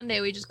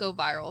day we just go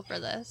viral for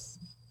this.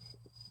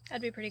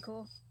 That'd be pretty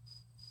cool.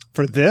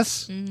 For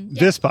this? Mm-hmm.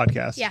 This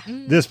podcast? Yeah.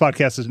 This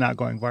podcast is not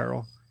going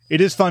viral. It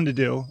is fun to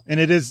do,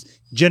 and it is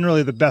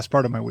generally the best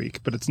part of my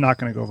week, but it's not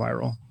going to go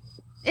viral.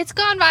 It's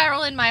gone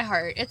viral in my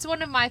heart. It's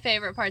one of my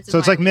favorite parts of So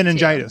it's my like week,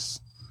 meningitis.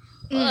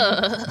 too.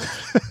 Ugh.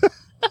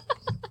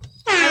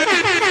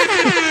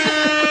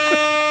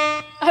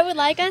 I would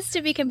like us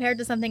to be compared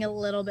to something a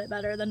little bit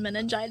better than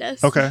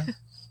meningitis. Okay.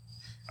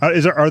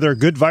 Are there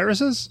good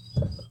viruses?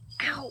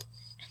 Ow.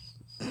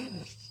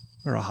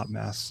 We're a hot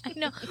mess. I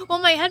know. Well,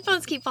 my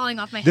headphones keep falling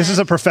off my head. This is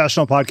a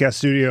professional podcast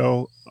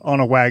studio on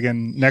a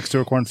wagon next to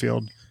a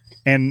cornfield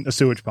and a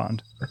sewage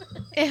pond.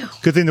 Ew.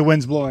 Good thing the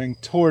wind's blowing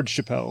towards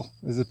Chappelle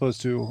as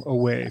opposed to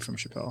away from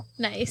Chappelle.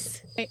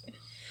 Nice.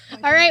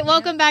 All right,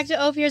 welcome back to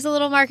Ope. Here's a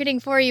little marketing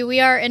for you. We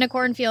are in a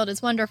cornfield.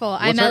 It's wonderful.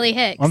 I'm Elli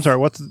Hicks. I'm sorry,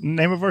 what's the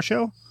name of our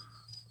show?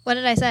 What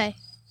did I say?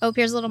 Ope,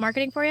 here's a little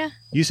marketing for you?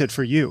 You said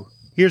for you.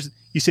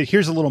 You said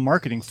here's a little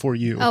marketing for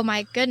you. Oh,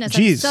 my goodness.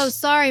 Jeez. I'm so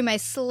sorry. My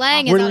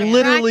slang is We're out of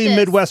literally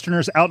practice.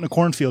 midwesterners out in a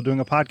cornfield doing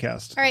a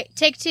podcast. All right,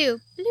 take two.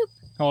 Bloop.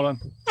 Hold on.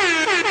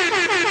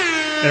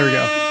 There we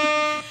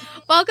go.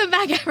 Welcome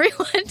back,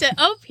 everyone, to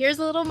Ope. Here's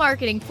a little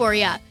marketing for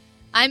you.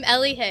 I'm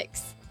Elli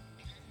Hicks.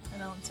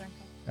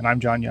 And I'm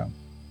John Young.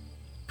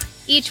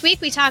 Each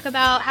week, we talk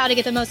about how to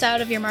get the most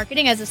out of your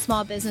marketing as a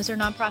small business or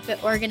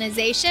nonprofit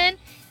organization.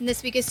 And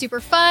this week is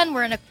super fun.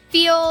 We're in a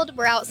field.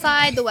 We're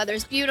outside. The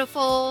weather's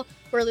beautiful.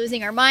 We're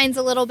losing our minds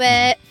a little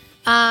bit.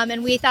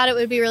 And we thought it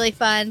would be really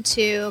fun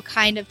to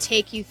kind of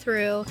take you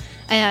through,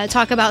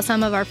 talk about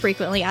some of our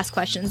frequently asked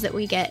questions that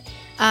we get.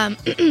 Kind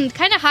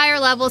of higher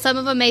level. Some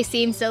of them may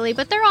seem silly,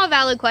 but they're all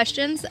valid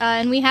questions.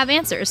 And we have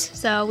answers.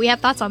 So we have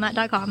thoughts on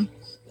that.com.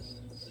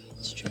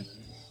 It's true.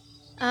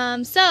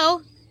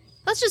 So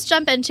let's just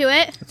jump into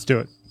it. Let's do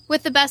it.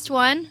 With the best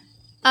one,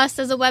 us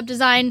as a web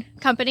design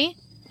company.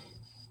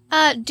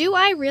 Do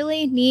I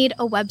really need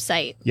a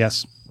website?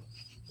 Yes.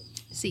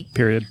 See.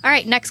 Period. All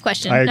right, next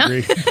question. I No?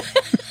 agree.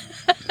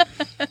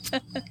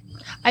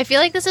 I feel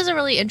like this is a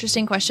really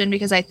interesting question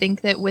because I think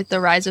that with the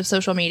rise of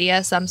social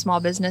media, some small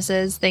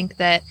businesses think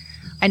that,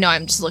 I know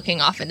I'm just looking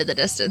off into the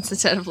distance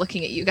instead of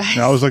looking at you guys.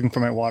 No, I was looking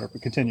for my water,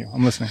 but continue.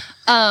 I'm listening.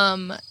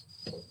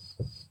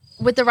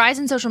 With the rise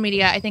in social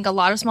media, I think a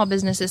lot of small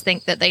businesses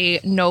think that they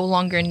no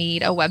longer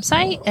need a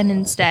website and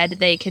instead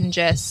they can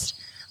just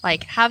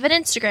like have an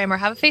Instagram or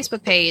have a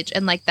Facebook page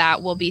and like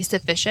that will be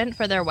sufficient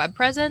for their web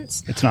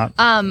presence. It's not.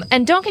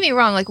 And don't get me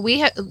wrong, like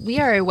we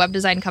are a web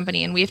design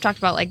company and we've talked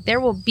about like there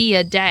will be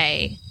a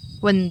day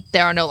when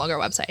there are no longer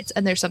websites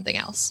and there's something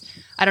else.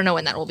 I don't know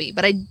when that will be,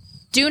 but I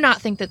do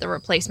not think that the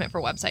replacement for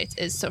websites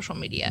is social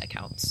media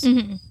accounts.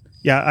 Mm-hmm.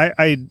 Yeah,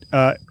 I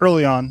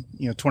early on,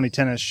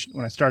 2010-ish,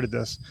 when I started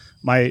this,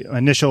 my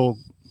initial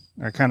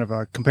kind of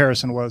a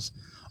comparison was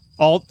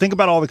think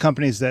about all the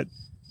companies that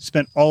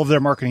spent all of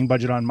their marketing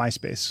budget on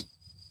MySpace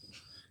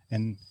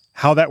and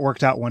how that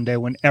worked out one day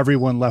when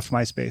everyone left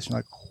MySpace. You're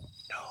like, oh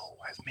no,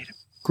 I've made a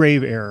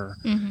grave error.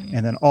 Mm-hmm.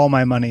 And then all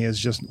my money is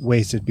just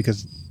wasted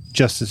because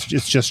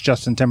it's just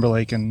Justin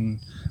Timberlake and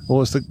what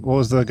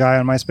was the guy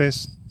on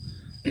MySpace?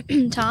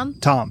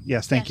 Tom?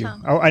 Yes, thank you.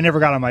 Tom. I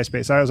never got on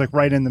MySpace. I was like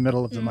right in the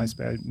middle of the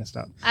MySpace. I missed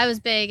out. I was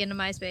big into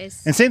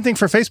MySpace. And same thing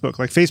for Facebook.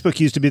 Like Facebook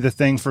used to be the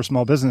thing for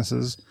small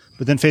businesses,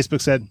 but then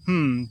Facebook said,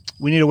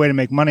 we need a way to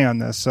make money on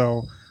this.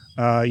 So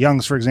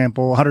Young's, for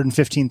example,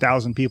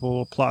 115,000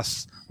 people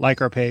plus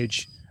like our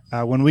page.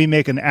 When we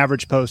make an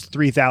average post,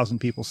 3,000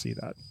 people see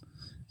that.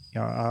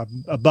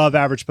 Above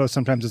average post,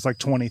 sometimes it's like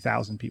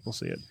 20,000 people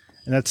see it.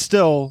 And that's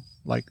still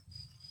like,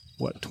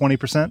 what,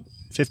 20%?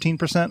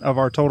 15% of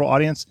our total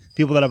audience,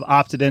 people that have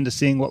opted into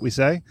seeing what we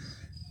say.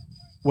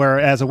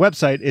 Whereas a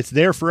website, it's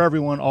there for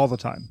everyone all the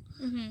time.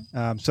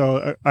 Mm-hmm.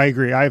 So I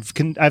agree.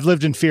 I've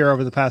lived in fear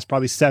over the past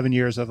probably 7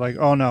 years of like,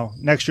 oh no,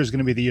 next year is going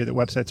to be the year that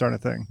websites aren't a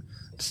thing.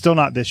 Still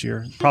not this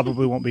year.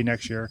 Probably won't be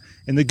next year.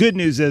 And the good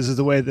news is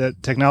the way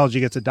that technology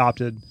gets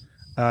adopted,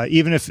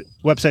 even if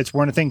websites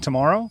weren't a thing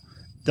tomorrow,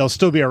 they'll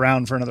still be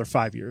around for another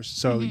 5 years.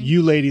 So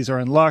you ladies are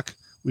in luck.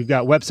 We've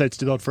got websites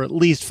to build for at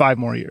least 5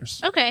 more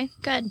years. Okay,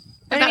 good.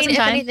 But I mean, if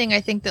anything, I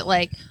think that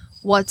like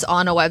what's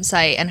on a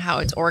website and how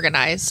it's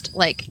organized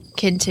like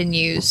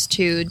continues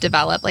to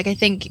develop. Like I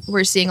think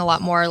we're seeing a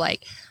lot more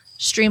like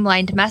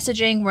streamlined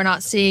messaging. We're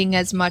not seeing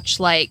as much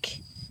like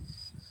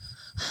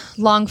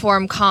long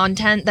form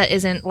content that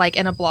isn't like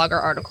in a blog or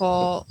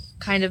article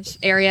kind of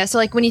area. So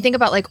like when you think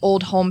about like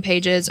old home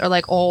pages or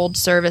like old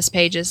service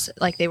pages,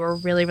 like they were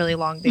really, really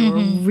long. They were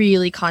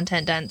really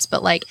content dense,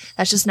 but like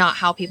that's just not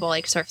how people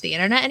like surf the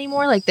internet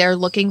anymore. Like they're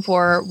looking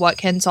for what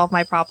can solve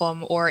my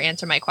problem or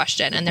answer my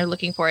question, and they're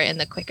looking for it in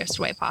the quickest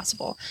way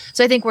possible.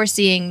 So I think we're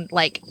seeing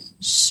like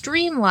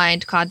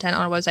streamlined content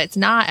on websites,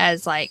 not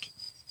as like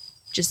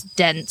just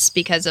dense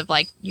because of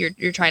like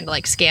you're trying to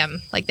like scam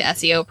like the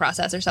SEO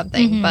process or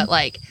something, but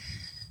like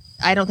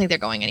I don't think they're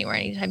going anywhere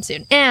anytime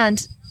soon.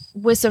 And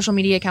with social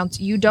media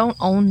accounts, you don't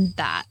own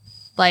that.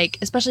 like,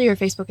 especially your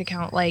Facebook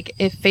account, like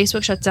if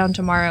Facebook shuts down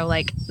tomorrow,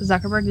 like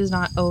Zuckerberg does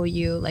not owe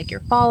you like your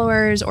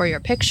followers or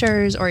your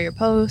pictures or your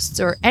posts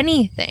or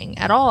anything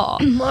at all.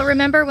 Well,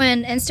 remember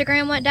when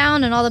Instagram went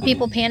down and all the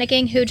people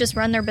panicking who just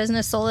run their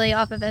business solely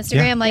off of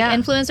Instagram,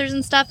 influencers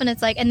and stuff, and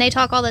it's like, and they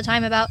talk all the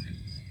time about,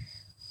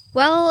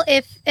 well,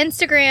 if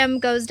Instagram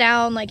goes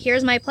down, like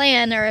here's my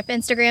plan, or if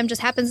Instagram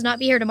just happens to not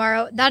be here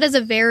tomorrow, that is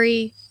a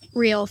very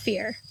real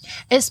fear.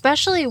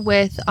 Especially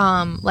with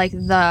like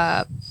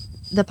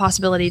the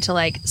possibility to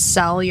like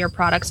sell your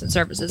products and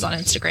services on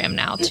Instagram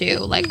now too.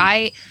 Like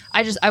I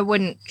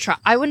wouldn't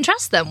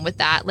trust them with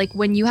that. Like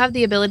when you have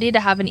the ability to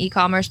have an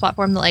e-commerce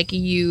platform that like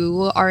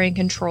you are in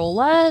control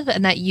of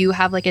and that you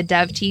have like a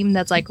dev team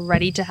that's like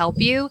ready to help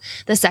you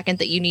the second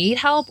that you need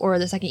help or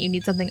the second you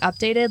need something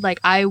updated,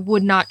 like I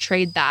would not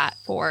trade that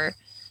for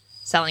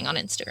selling on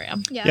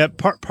Instagram. Yeah.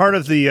 Part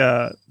of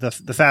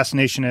the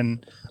fascination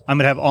in I'm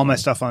going to have all my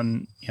stuff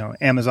on,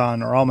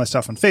 Amazon or all my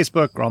stuff on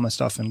Facebook or all my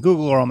stuff in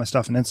Google or all my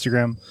stuff on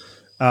Instagram.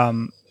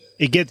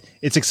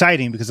 It's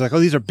exciting because like, oh,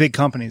 these are big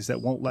companies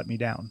that won't let me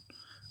down.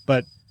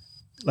 But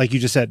like you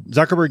just said,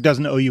 Zuckerberg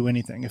doesn't owe you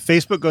anything. If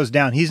Facebook goes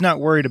down, he's not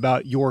worried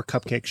about your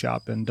cupcake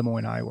shop in Des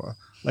Moines, Iowa.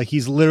 Like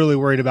he's literally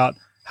worried about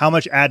how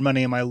much ad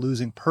money am I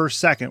losing per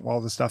second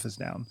while the stuff is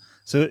down.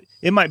 So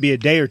it might be a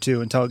day or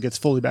two until it gets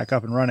fully back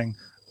up and running.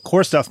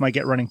 Core stuff might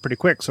get running pretty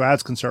quick, so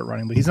ads can start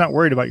running, but he's not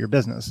worried about your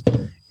business.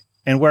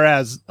 And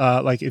whereas,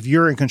 like if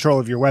you're in control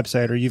of your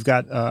website or you've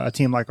got a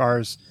team like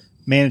ours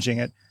managing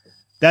it,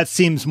 that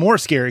seems more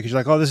scary because you're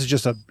like, oh, this is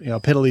just a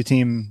piddly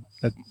team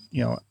that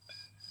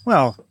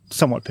well,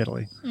 somewhat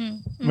piddly.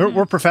 Mm-hmm.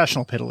 We're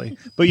professional piddly,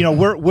 but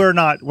we're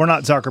not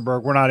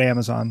Zuckerberg, we're not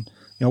Amazon.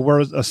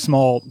 We're a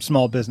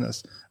small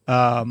business.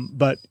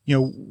 But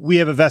we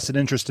have a vested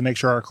interest to make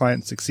sure our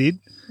clients succeed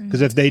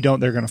because if they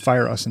don't, they're going to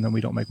fire us and then we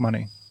don't make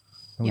money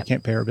and we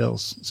can't pay our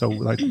bills. So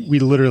like we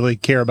literally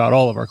care about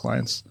all of our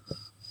clients.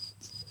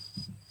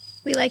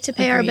 We like to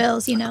pay our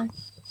bills,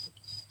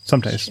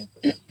 Sometimes.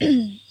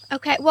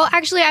 Okay. Well,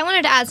 actually, I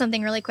wanted to add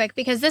something really quick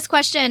because this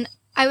question,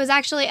 I was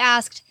actually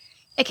asked,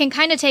 it can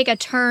kind of take a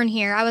turn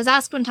here. I was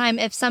asked one time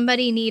if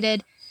somebody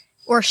needed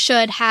or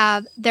should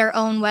have their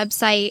own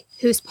website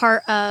who's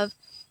part of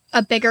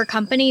a bigger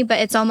company, but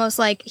it's almost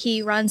like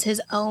he runs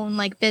his own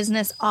like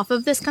business off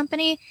of this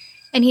company.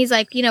 And he's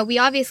like, we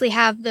obviously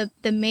have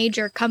the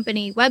major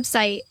company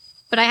website,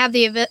 but I have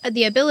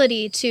the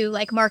ability to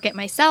like market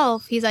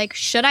myself. He's like,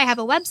 should I have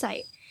a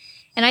website?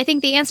 And I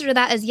think the answer to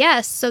that is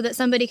yes, so that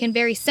somebody can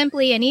very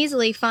simply and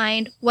easily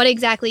find what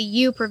exactly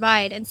you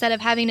provide instead of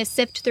having to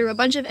sift through a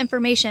bunch of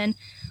information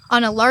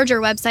on a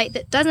larger website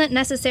that doesn't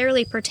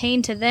necessarily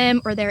pertain to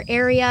them or their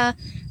area,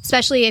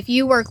 especially if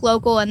you work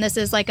local and this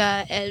is like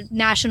a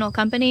national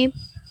company.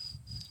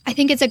 I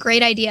think it's a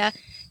great idea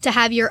to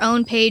have your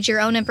own page, your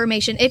own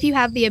information, if you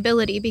have the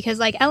ability, because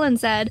like Ellen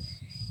said,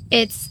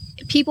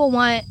 people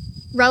want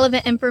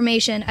relevant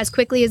information as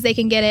quickly as they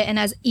can get it and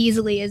as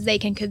easily as they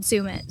can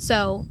consume it.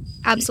 So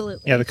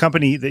absolutely. Yeah, the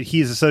company that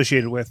he's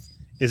associated with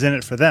is in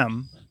it for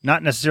them.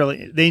 Not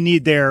necessarily, they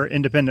need their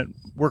independent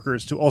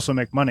workers to also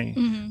make money,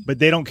 but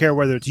they don't care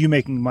whether it's you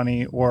making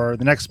money or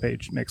the next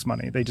page makes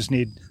money. They just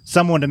need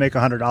someone to make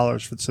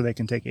 $100 so they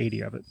can take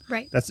 80 of it.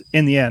 Right. That's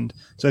in the end.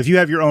 So if you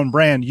have your own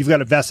brand, you've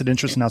got a vested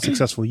interest in how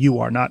successful you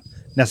are, not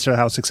necessarily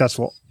how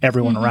successful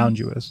everyone around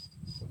you is.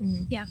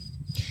 Yeah.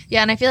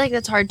 Yeah, and I feel like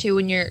that's hard too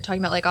when you're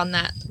talking about like on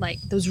that, like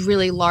those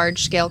really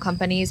large scale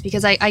companies,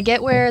 because I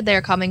get where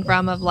they're coming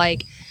from of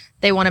like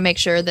they want to make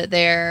sure that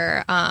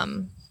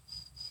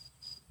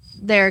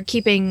they're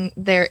keeping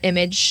their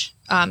image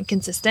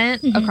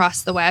consistent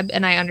across the web,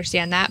 and I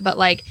understand that. But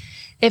like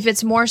if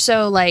it's more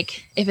so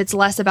like if it's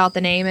less about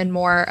the name and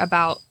more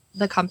about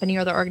the company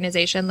or the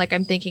organization, like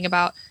I'm thinking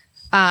about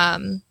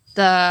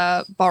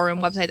the ballroom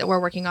website that we're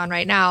working on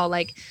right now,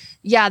 like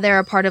yeah, they're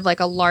a part of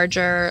like a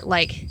larger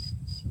like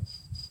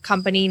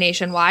company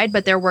nationwide,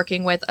 but they're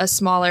working with a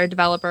smaller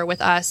developer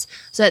with us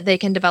so that they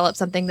can develop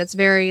something that's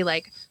very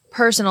like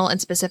personal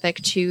and specific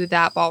to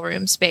that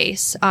ballroom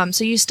space.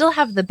 So you still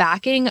have the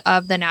backing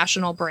of the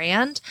national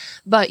brand,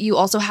 but you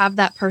also have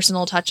that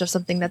personal touch of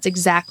something that's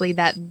exactly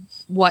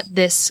what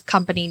this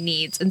company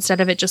needs, instead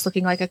of it just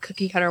looking like a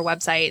cookie cutter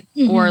website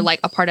or like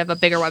a part of a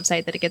bigger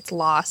website that it gets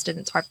lost and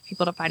it's hard for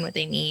people to find what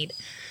they need.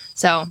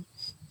 So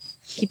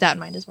keep that in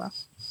mind as well.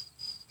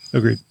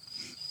 Agreed.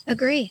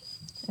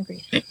 All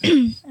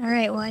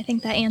right. Well, I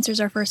think that answers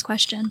our first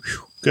question.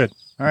 Good.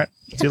 All right.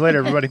 See you later,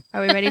 everybody.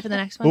 Are we ready for the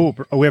next one?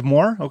 Oh, we have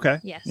more? Okay.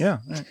 Yes. Yeah.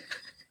 All right.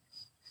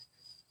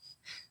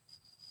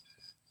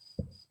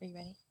 Are you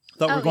ready?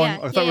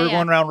 I thought we were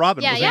going round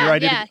robin. Was that your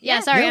idea?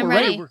 Yeah. Sorry, I'm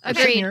ready. ready.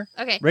 Agreed.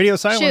 Okay. Radio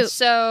silence. Shoot.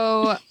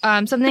 So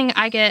something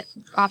I get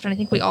often, I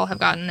think we all have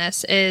gotten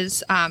this,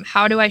 is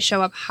how do I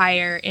show up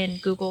higher in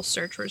Google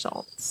search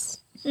results?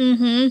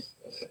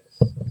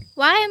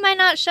 Why am I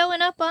not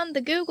showing up on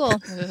the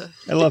Google?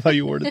 I love how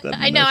you worded that.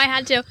 I know, I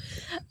had to.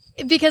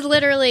 Because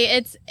literally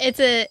it's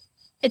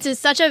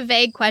such a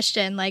vague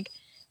question, like,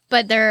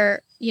 but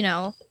they're,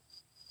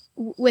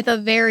 with a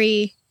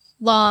very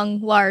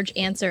long, large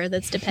answer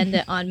that's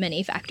dependent on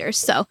many factors.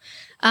 So,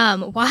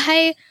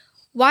 why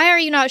are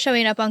you not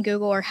showing up on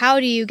Google, or how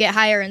do you get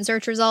higher in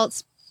search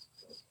results?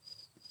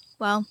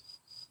 Well,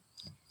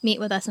 meet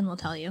with us and we'll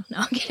tell you. No,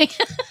 I'm kidding.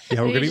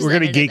 Yeah, we're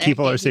gonna gatekeep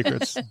all our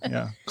secrets.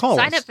 Yeah,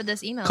 Sign up for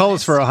this email. Call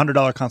us for a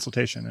 $100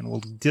 consultation, and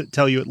we'll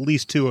tell you at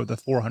least 2 of the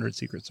 400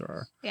 secrets there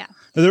are. Yeah.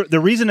 The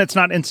reason it's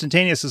not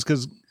instantaneous is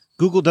because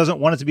Google doesn't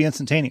want it to be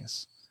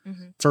instantaneous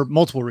for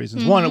multiple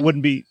reasons. One, it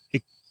wouldn't be.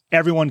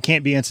 Everyone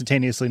can't be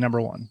instantaneously.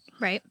 Number one.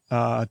 Right.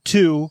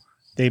 2,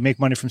 they make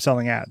money from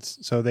selling ads,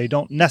 so they're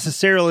not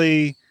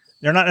necessarily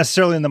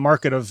in the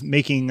market of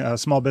making a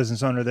small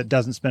business owner that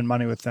doesn't spend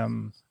money with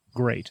them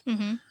great.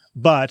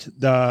 But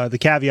the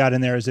caveat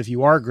in there is if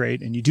you are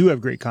great and you do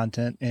have great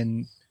content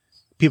and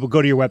people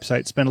go to your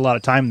website, spend a lot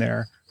of time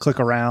there, click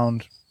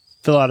around,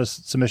 fill out a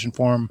submission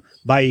form,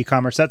 buy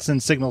e-commerce, that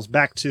sends signals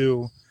back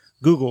to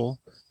Google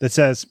that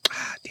says,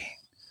 dang,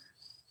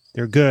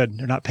 they're good.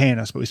 They're not paying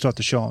us, but we still have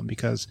to show them.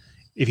 Because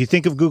if you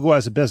think of Google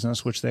as a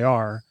business, which they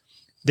are,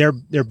 their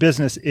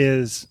business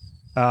is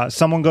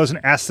someone goes and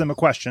asks them a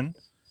question,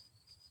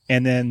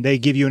 and then they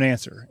give you an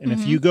answer. And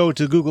if you go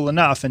to Google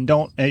enough and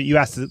you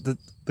ask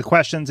the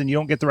questions and you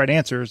don't get the right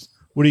answers,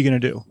 what are you going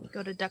to do?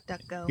 Go to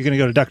DuckDuckGo. You're going to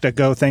go to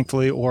DuckDuckGo,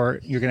 thankfully, or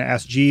you're going to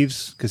ask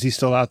Jeeves because he's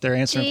still out there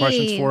answering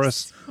questions for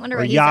us,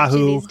 or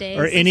Yahoo,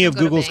 or any of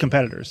Google's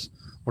competitors,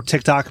 or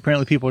TikTok.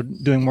 Apparently, people are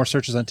doing more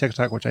searches on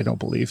TikTok, which I don't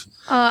believe.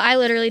 I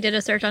literally did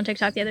a search on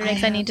TikTok the other day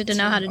because I needed to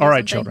know how to do All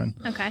right, something.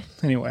 children. Okay.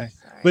 Anyway,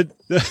 but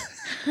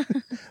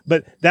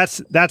that's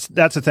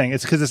the thing.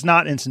 It's because it's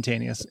not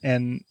instantaneous,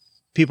 and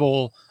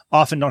people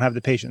often don't have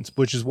the patience,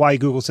 which is why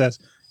Google says,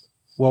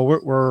 well,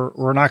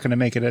 we're not going to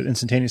make it an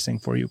instantaneous thing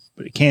for you,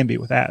 but it can be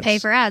with ads. Pay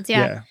for ads,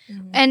 yeah.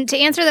 And to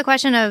answer the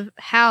question of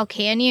how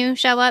can you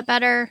show up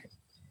better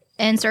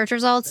in search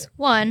results,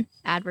 1,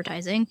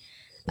 advertising.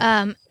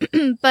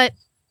 But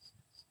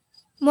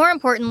more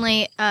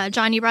importantly,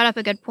 John, you brought up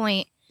a good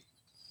point.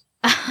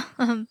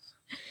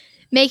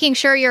 Making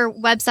sure your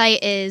website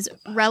is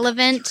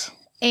relevant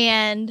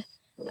and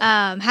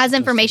has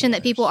information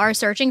that people are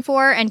searching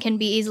for and can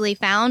be easily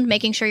found.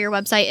 Making sure your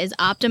website is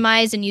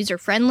optimized and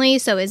user-friendly.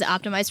 So is it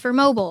optimized for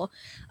mobile?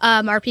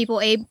 Are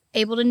people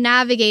able to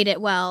navigate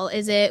it well?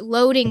 Is it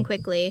loading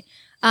quickly?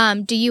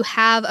 Do you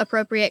have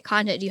appropriate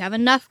content? Do you have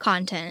enough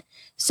content?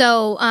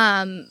 So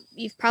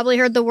you've probably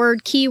heard the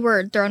word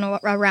keyword thrown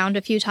around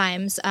a few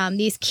times.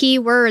 These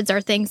keywords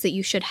are things that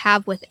you should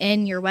have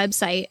within your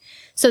website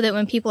so that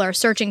when people are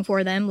searching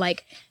for them,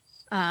 like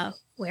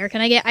where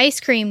can I get ice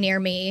cream near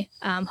me?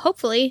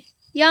 Hopefully,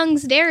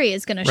 Young's Dairy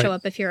is going to show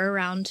up if you're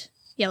around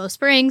Yellow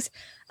Springs.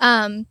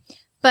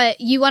 But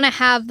you want to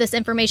have this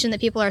information that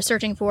people are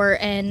searching for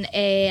in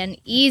an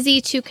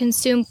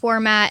easy-to-consume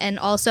format and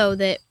also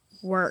that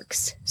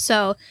works.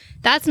 So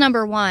that's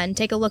number 1.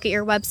 Take a look at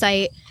your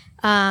website.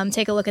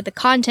 Take a look at the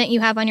content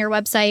you have on your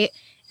website.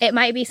 It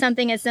might be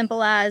something as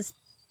simple as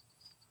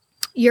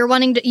you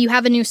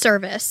have a new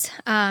service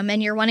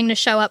and you're wanting to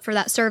show up for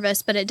that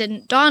service, but it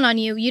didn't dawn on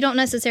you. You don't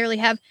necessarily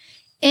have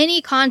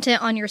any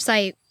content on your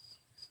site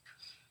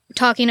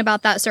talking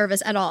about that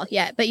service at all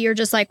yet, but you're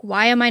just like,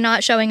 why am I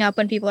not showing up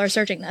when people are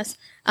searching this?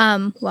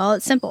 Well,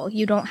 it's simple.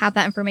 You don't have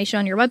that information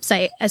on your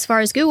website. As far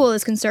as Google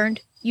is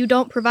concerned, you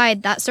don't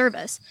provide that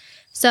service.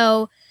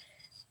 So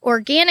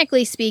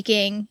organically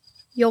speaking,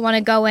 you'll want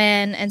to go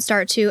in and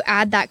start to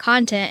add that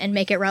content and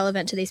make it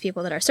relevant to these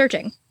people that are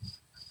searching.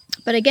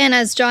 But again,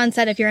 as John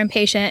said, if you're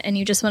impatient and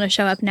you just want to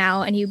show up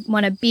now and you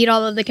want to beat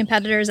all of the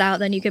competitors out,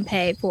 then you can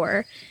pay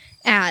for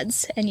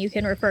ads. And you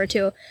can refer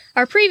to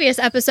our previous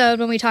episode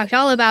when we talked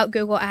all about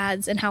Google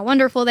ads and how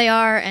wonderful they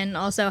are and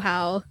also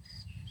how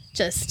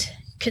just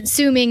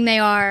consuming they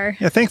are.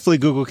 Yeah, thankfully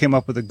Google came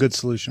up with a good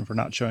solution for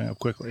not showing up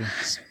quickly.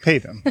 Just pay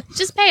them.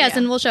 Just pay us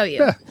and we'll show you.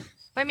 Yeah.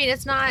 I mean,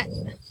 it's not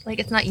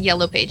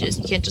Yellow Pages.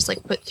 You can't just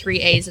put 3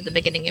 A's at the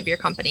beginning of your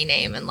company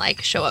name and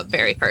show up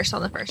very first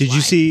on the first line. Did you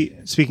see,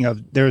 speaking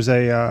of, there's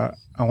I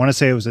want to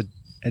say it was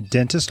a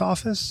dentist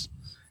office.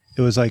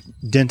 It was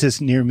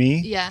dentist near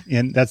me. Yeah.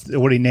 And that's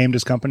what he named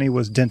his company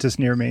was Dentist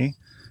Near Me.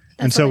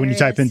 And so when you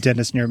type in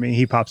dentist near me,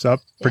 he pops up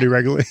pretty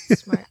regularly.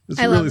 Smart. It's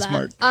I really love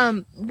that.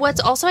 smart.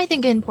 What's also, I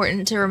think,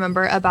 important to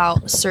remember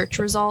about search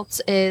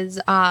results is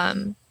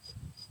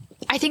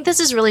I think this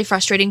is really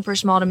frustrating for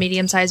small to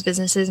medium-sized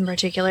businesses in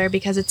particular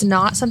because it's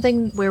not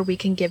something where we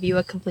can give you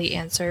a complete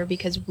answer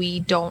because we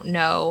don't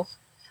know.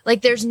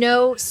 There's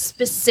no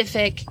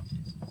specific...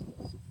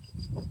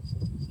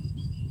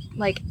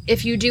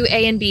 if you do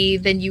A and B,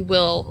 then you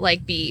will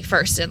be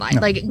first in line.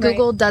 No.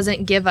 Google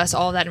doesn't give us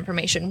all that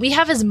information. We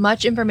have as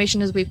much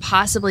information as we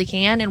possibly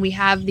can, and we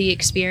have the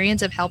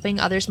experience of helping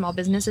other small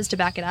businesses to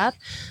back it up.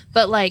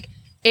 But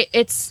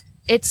it's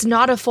it's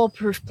not a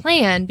foolproof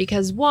plan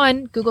because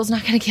one, Google's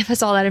not going to give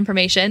us all that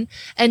information.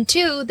 And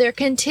two, they're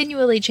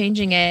continually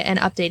changing it and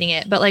updating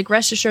it. But like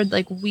rest assured,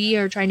 like we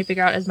are trying to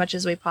figure out as much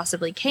as we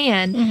possibly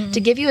can to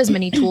give you as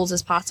many tools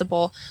as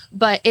possible.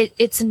 But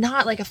it's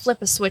not like a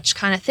flip a switch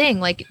kind of thing.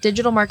 Like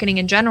digital marketing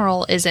in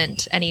general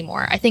isn't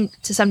anymore. I think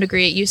to some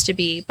degree it used to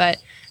be,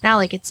 but now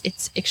like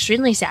it's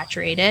extremely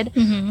saturated.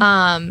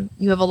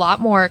 You have a lot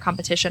more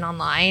competition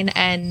online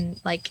and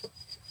like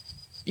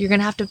you're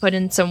going to have to put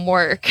in some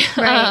work.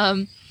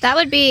 Right. That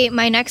would be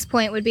my next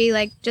point would be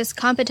like just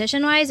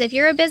competition wise. If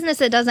you're a business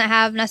that doesn't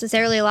have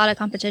necessarily a lot of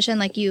competition,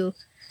 like you're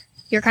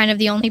kind of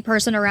the only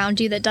person around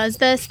you that does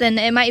this, then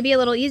it might be a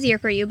little easier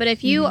for you. But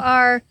if you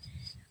are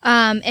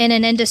in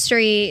an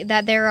industry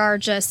that there are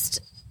just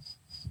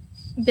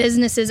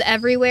businesses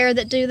everywhere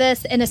that do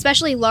this, and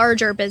especially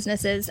larger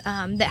businesses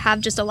that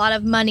have just a lot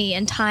of money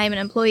and time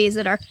and employees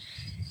that are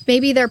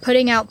maybe they're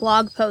putting out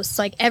blog posts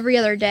like every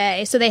other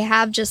day, so they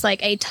have just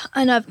like a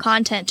ton of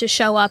content to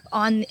show up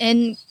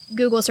in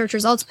Google search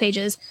results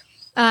pages,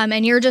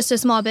 and you're just a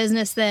small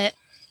business that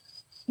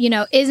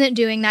isn't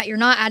doing that. You're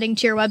not adding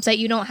to your website.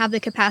 You don't have the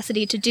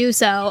capacity to do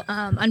so.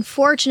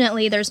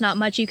 Unfortunately, there's not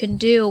much you can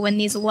do when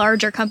these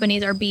larger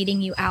companies are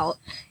beating you out.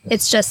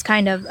 It's just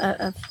kind of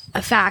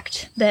a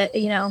fact that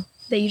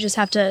that you just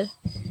have to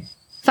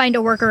find a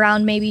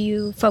workaround. Maybe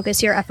you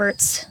focus your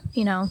efforts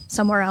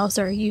somewhere else,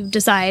 or you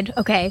decide,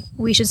 okay,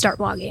 we should start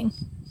blogging.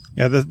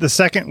 Yeah, the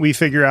second we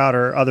figure out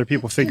or other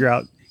people figure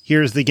out,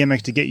 here's the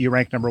gimmick to get you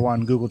ranked number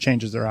one, Google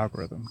changes their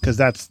algorithm because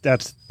that's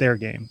their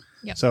game.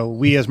 Yep. So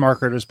we as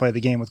marketers play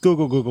the game with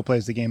Google. Google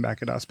plays the game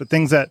back at us. But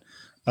things that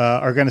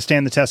are going to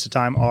stand the test of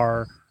time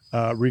are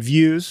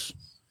reviews.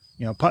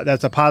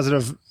 That's a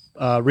positive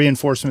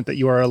reinforcement that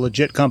you are a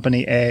legit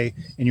company, A,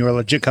 and you are a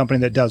legit company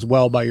that does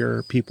well by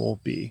your people,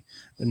 B.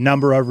 The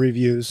number of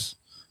reviews,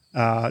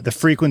 the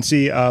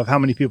frequency of how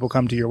many people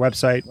come to your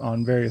website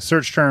on various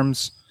search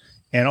terms,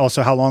 and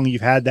also how long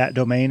you've had that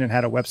domain and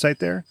had a website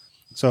there.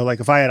 So like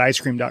if I had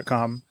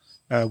icecream.com,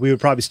 we would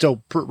probably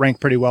still rank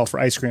pretty well for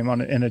ice cream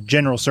in a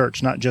general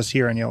search, not just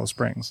here in Yellow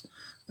Springs.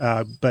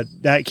 But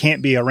that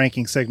can't be a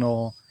ranking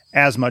signal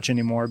as much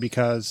anymore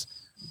because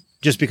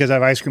just because I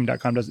have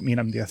icecream.com doesn't mean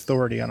I'm the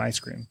authority on ice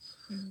cream.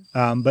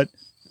 But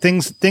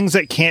things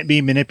that can't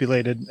be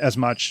manipulated as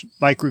much,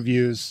 like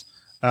reviews,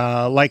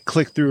 like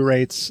click-through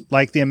rates,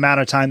 like the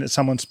amount of time that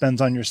someone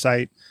spends on your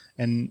site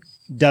and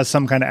does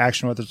some kind of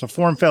action, whether it's a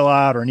form fill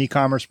out or an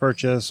e-commerce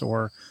purchase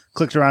or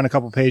clicked around a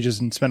couple pages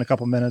and spent a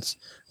couple minutes.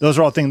 Those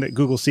are all things that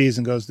Google sees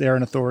and goes, they're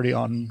an authority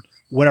on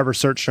whatever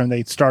search term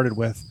they started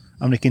with.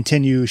 I'm going to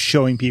continue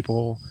showing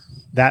people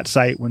that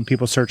site when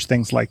people search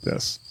things like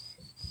this.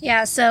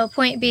 Yeah, so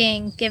point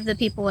being, give the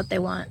people what they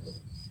want.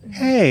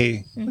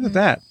 Hey, look at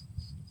that.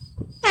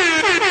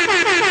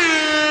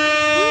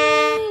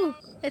 Woo!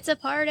 It's a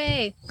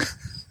party.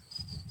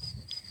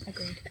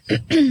 Agreed.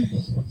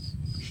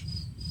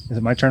 Is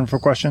it my turn for a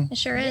question? It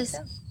sure is.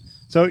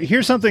 So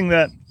here's something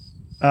that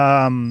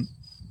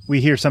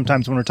we hear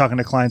sometimes when we're talking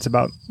to clients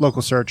about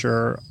local search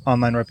or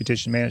online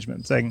reputation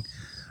management, saying,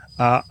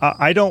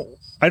 I don't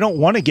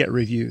want to get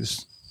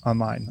reviews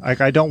online.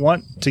 Like I don't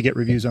want to get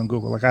reviews on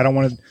Google. Like I don't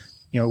want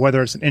to,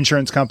 whether it's an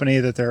insurance company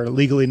that they're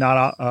legally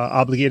not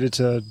obligated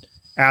to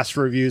ask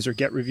for reviews or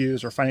get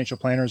reviews, or financial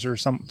planners or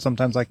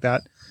sometimes like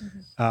that.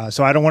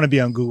 So I don't want to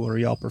be on Google or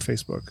Yelp or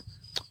Facebook.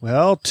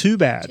 Well, too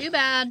bad. Too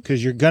bad.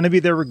 Because you're going to be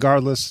there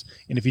regardless.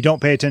 And if you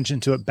don't pay attention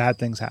to it, bad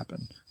things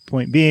happen.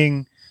 Point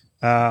being,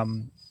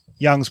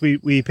 Youngs,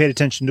 we paid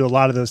attention to a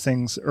lot of those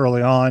things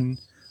early on,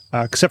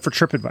 except for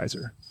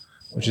TripAdvisor,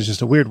 which is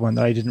just a weird one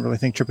that I didn't really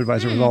think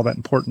TripAdvisor was all that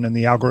important in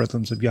the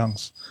algorithms of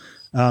Youngs.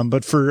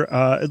 But for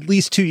at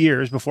least 2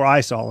 years before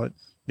I saw it,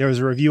 there was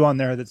a review on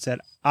there that said,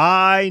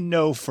 I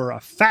know for a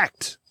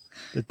fact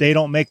that they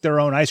don't make their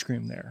own ice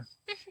cream there.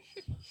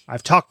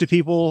 I've talked to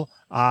people.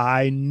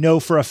 I know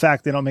for a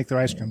fact they don't make their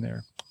ice cream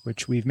there,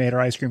 which we've made our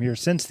ice cream here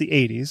since the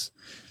 80s.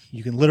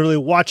 You can literally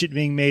watch it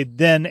being made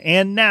then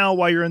and now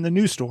while you're in the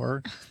new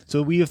store.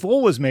 So we have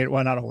always made it.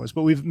 Well, not always,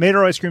 but we've made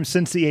our ice cream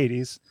since the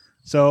 80s.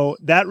 So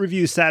that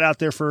review sat out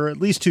there for at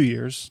least 2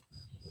 years.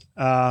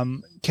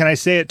 Can I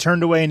say it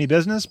turned away any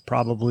business?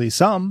 Probably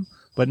some,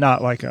 but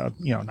not like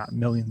not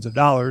millions of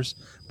dollars.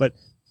 But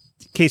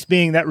case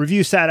being, that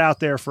review sat out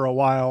there for a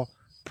while.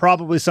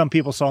 Probably some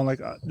people saw like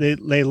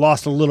they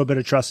lost a little bit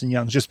of trust in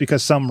Youngs just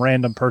because some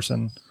random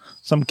person,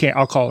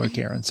 I'll call her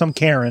Karen. Some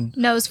Karen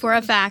knows for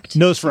a fact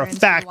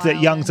that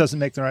Youngs doesn't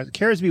make the right.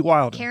 Karens be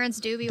wild. Karens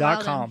do be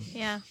wild.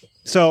 Yeah.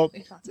 So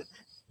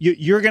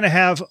you're going to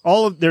have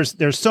all of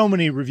there's so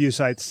many review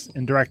sites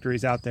and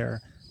directories out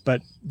there,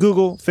 but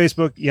Google,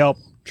 Facebook, Yelp,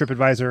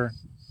 TripAdvisor,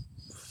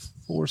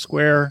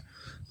 Foursquare.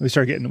 We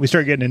start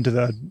getting into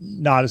the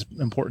not as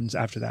importance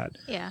after that.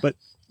 Yeah. But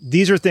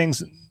these are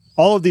things.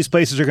 All of these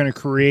places are going to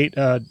create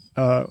a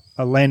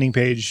landing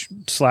page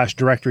 /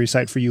 directory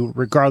site for you,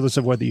 regardless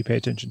of whether you pay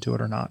attention to it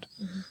or not.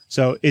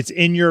 So it's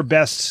in your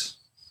best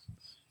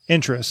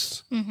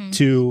interest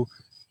to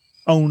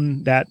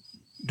own that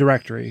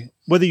directory.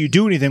 Whether you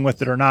do anything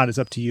with it or not is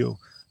up to you,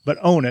 but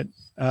own it.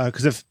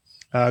 Because if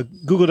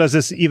Google does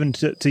this even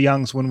to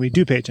youngs when we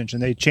do pay attention.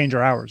 They change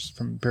our hours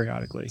from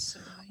periodically.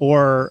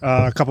 Or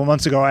a couple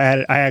months ago, I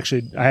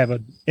have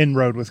an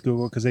inroad with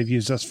Google because they've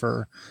used us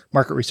for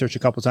market research a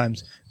couple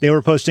times. They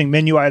were posting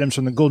menu items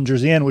from the Golden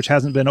Jersey Inn, which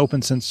hasn't been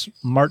open since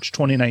March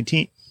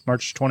 2019.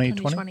 March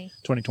 2020?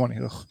 2020.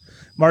 Ugh.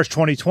 March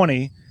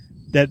 2020.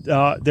 That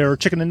there are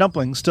chicken and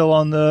dumplings still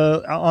on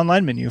the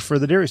online menu for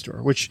the dairy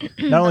store, which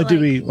not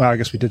only I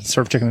guess we did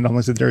serve chicken and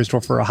dumplings at the dairy store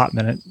for a hot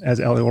minute,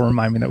 as Ellie will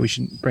remind me that we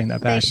should bring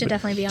that back. They should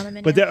definitely be on the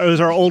menu. But it was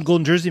our old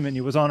Golden Jersey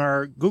menu was on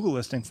our Google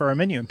listing for our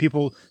menu, and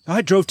people,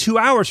 I drove 2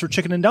 hours for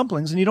chicken and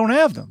dumplings, and you don't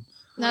have them.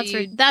 That's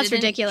Well, you that's didn't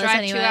ridiculous. Drive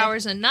Anyway, 2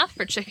 hours enough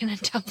for chicken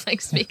and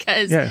dumplings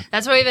because Yeah.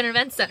 that's why we have an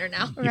event center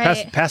now. You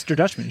Right. Pastor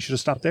Dutchman, you should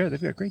have stopped there.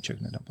 They've got great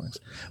chicken and dumplings.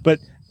 But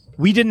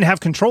we didn't have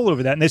control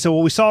over that, and they said,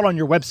 well, we saw it on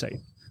your website.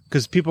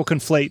 Because people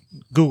conflate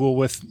Google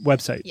with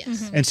website.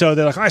 Yes. And so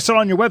they're like, I saw it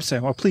on your website.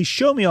 Well, please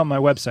show me on my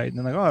website. And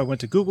they're like, I went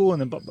to Google and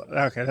then, blah, blah.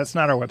 Okay, that's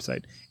not our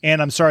website.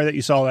 And I'm sorry that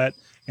you saw that.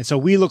 And so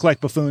we look like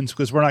buffoons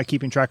because we're not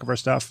keeping track of our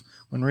stuff.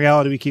 When in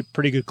reality, we keep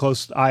pretty good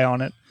close eye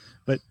on it.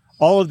 But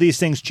all of these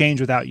things change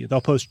without you.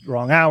 They'll post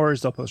wrong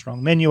hours. They'll post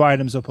wrong menu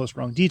items. They'll post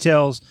wrong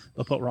details.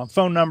 They'll put wrong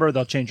phone number.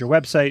 They'll change your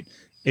website.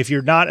 If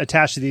you're not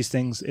attached to these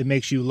things, it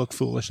makes you look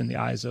foolish in the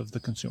eyes of the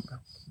consumer.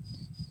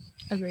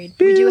 Agreed.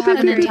 We do have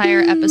an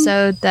entire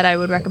episode that I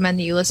would recommend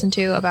that you listen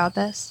to about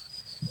this.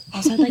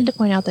 Also, I'd like to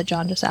point out that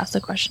John just asked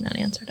the question and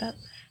answered it.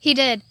 he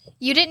did.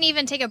 You didn't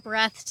even take a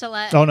breath to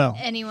let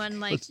anyone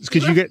like.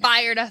 Because you get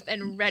fired up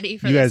and ready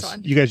for you this guys,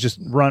 one. you guys just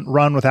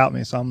run without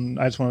me. So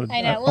I just wanted.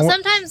 I know. Well,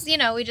 sometimes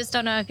we just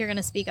don't know if you're going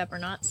to speak up or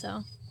not.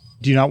 So.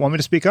 Do you not want me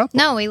to speak up?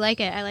 No, we like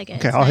it. I like it.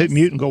 Okay, It's I'll hit nice.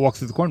 mute and go walk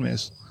through the corn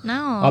maze. No,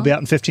 I'll be out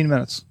in 15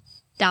 minutes.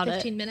 doubt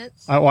 15 it.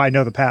 minutes? I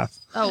know the path.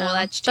 Oh, well,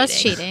 that's cheating.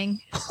 That's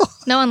cheating.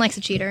 No one likes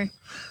a cheater.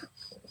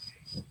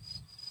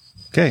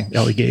 Okay,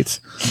 Ellie Gates.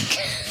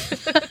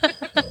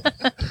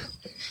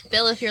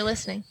 Bill, if you're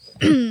listening.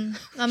 I'm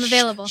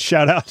available.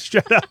 Shout out.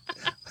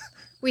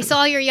 We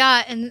saw your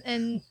yacht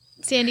in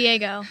San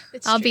Diego.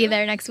 It's I'll be true.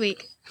 there next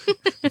week.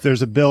 If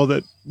there's a Bill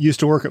that used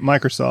to work at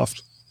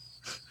Microsoft,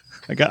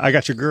 I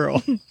got your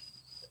girl.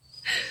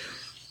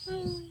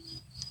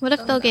 What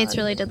if Bill Gates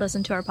really did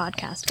listen to our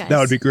podcast, guys? That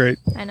would be great.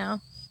 I know.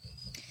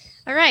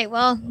 All right.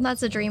 Well,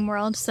 that's a dream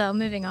world. So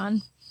moving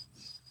on.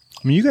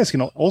 I mean, you guys can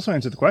also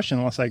answer the question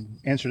unless I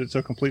answered it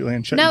so completely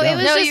and shut No, you down. it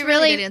was No, just you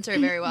really really did answer it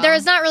very well.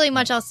 There's not really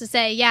much else to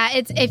say. Yeah,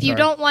 it's if you Sorry.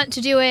 don't want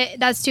to do it,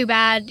 that's too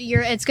bad.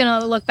 It's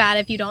gonna look bad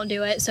if you don't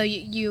do it. So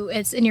you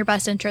it's in your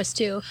best interest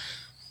too.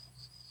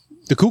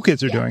 The cool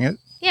kids are doing it.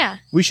 Yeah.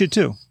 We should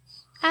too.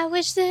 I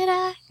wish that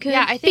I could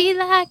Yeah, I be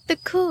like the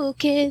cool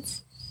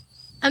kids.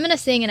 I'm gonna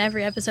sing in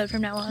every episode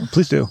from now on.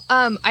 Please do.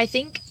 I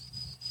think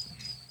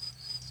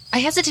I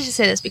hesitate to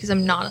say this because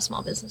I'm not a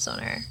small business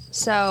owner.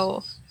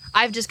 So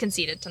I've just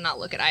conceded to not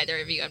look at either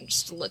of you. I'm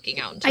just looking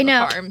out into I the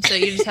know. farm. So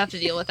you just have to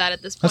deal with that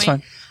at this point.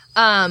 That's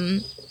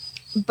fine.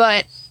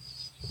 But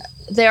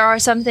there are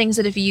some things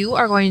that if you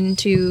are going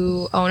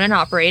to own and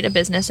operate a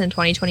business in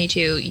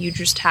 2022, you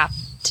just have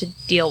to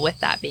deal with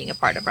that being a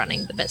part of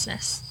running the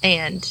business.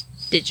 And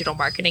digital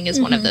marketing is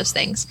one of those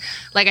things.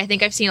 Like, I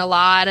think I've seen a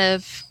lot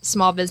of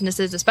small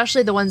businesses,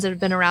 especially the ones that have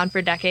been around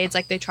for decades,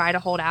 like they try to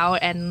hold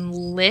out and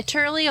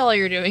literally all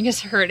you're doing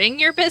is hurting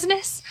your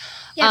business.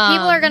 Yeah,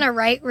 people are gonna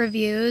write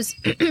reviews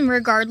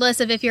regardless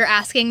of if you're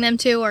asking them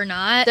to or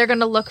not. They're going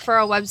to look for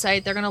a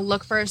website. They're going to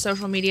look for a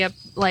social media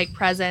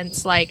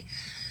presence.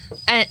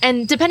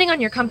 And depending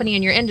on your company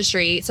and your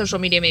industry, social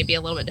media may be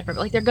a little bit different.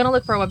 But they're going to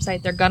look for a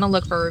website. They're going to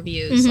look for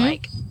reviews.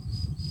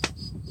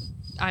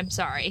 I'm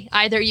sorry.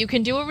 Either you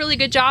can do a really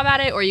good job at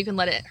it or you can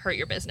let it hurt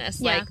your business.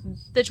 Yeah.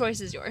 The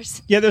choice is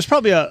yours. Yeah, there's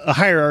probably a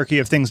hierarchy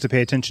of things to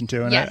pay attention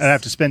to, and Yes. I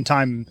have to spend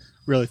time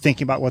really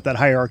thinking about what that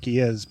hierarchy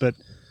is. But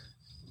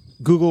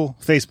Google,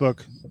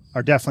 Facebook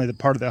are definitely the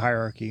part of the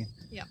hierarchy.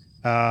 Yeah.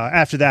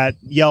 After that,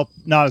 Yelp,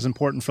 not as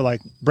important for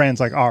brands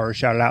like ours.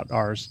 Shout out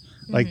ours.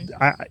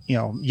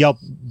 Yelp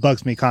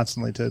bugs me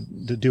constantly to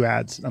do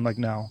ads. I'm like,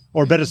 no.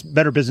 Or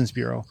Better Business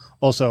Bureau.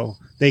 Also,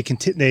 they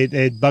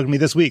bugged me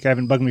this week. I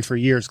haven't bugged me for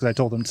years because I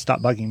told them to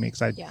stop bugging me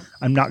because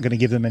I'm not going to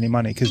give them any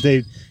money because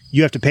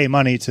you have to pay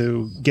money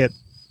to get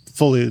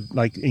fully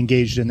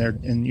engaged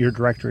in your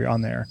directory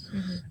on there.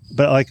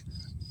 But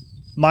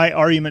my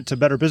argument to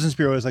Better Business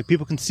Bureau is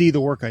people can see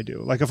the work I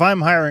do. If I'm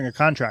hiring a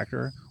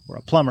contractor or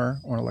a plumber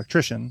or an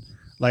electrician,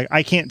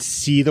 I can't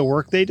see the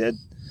work they did.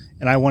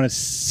 And I want to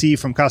see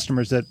from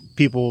customers that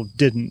people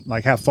didn't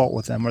have fault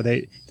with them, or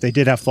if they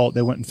did have fault,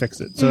 they went and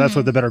fixed it. So that's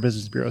what the Better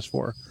Business Bureau is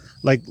for.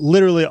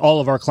 Literally all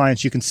of our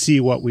clients, you can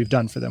see what we've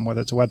done for them, whether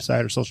it's a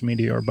website or social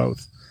media or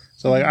both.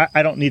 So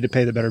I don't need to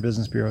pay the Better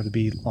Business Bureau to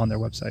be on their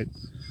website.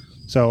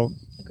 So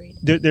Agreed.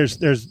 There's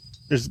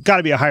got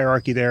to be a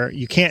hierarchy there.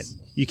 You can't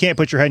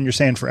put your head in your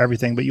sand for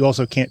everything, but you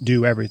also can't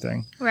do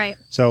everything. Right.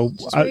 So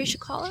That's where you should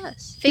call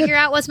us. Figure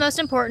out what's most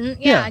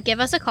important. Yeah, give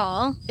us a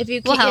call. If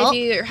We'll help.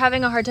 you're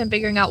having a hard time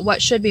figuring out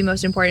what should be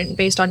most important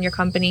based on your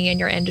company and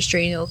your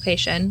industry and your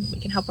location, we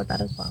can help with that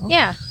as well.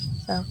 Yeah.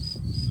 So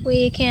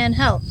We can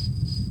help.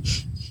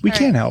 we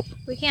can help.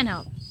 We can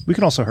help. We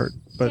can also hurt.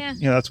 But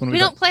Yeah. that's when We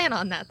don't plan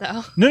on that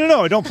though.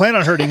 No. I don't plan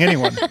on hurting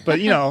anyone. But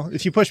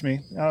if you push me,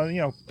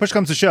 push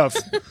comes to shove.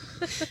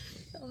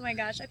 Oh my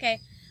gosh. Okay.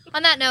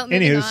 On that note,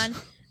 moving on.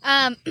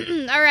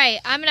 All right.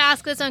 I'm gonna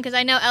ask this one because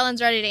I know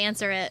Ellen's ready to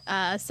answer it.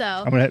 So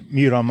I'm gonna hit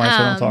mute on my so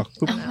I don't talk.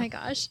 Oop. Oh my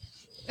gosh.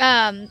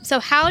 So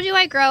how do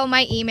I grow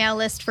my email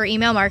list for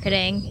email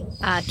marketing?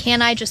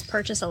 Can I just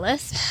purchase a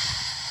list?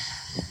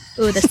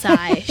 Ooh, the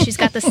sigh. She's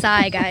got the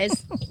sigh,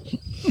 guys.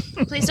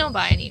 Please don't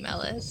buy an email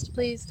list.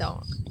 Please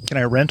don't. Can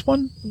I rent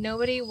one?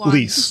 Nobody wants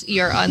Lease.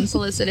 your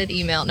unsolicited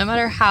email. No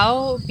matter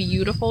how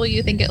beautiful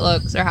you think it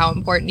looks or how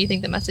important you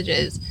think the message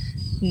is,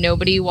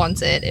 nobody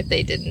wants it if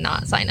they did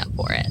not sign up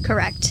for it.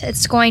 Correct.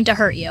 It's going to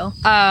hurt you.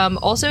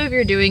 Also, if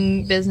you're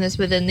doing business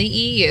within the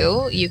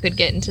EU, you could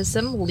get into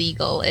some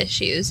legal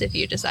issues if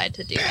you decide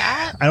to do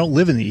that. I don't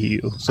live in the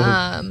EU, so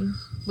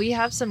We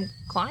have some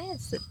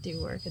clients that do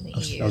work in the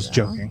EU. I was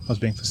joking. I was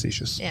being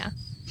facetious. Yeah.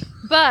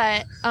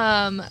 But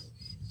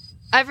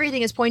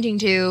everything is pointing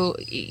to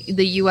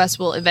the US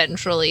will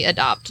eventually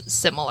adopt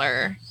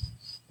similar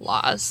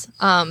laws.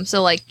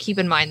 So like keep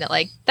in mind that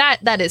like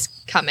that is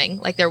coming.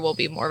 Like there will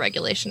be more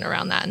regulation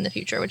around that in the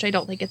future, which I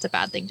don't think it's a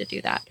bad thing to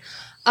do that.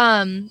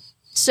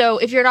 So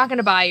if you're not going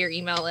to buy your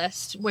email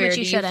list, where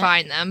do you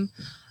find them?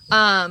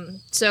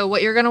 So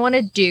what you're going to want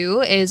to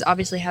do is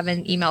obviously have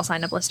an email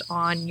sign up list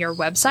on your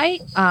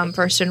website.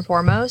 First and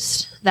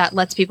foremost, that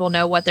lets people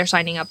know what they're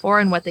signing up for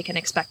and what they can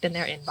expect in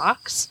their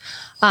inbox.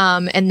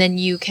 And then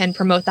you can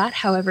promote that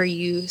however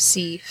you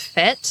see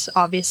fit,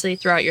 obviously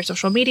throughout your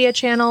social media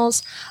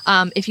channels.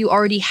 If you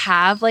already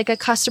have like a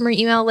customer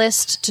email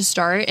list to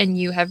start and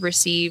you have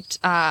received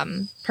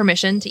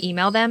permission to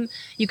email them,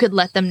 you could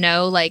let them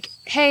know like,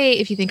 hey,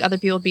 if you think other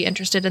people would be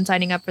interested in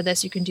signing up for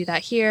this, you can do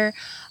that here.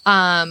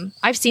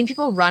 I've seen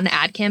people run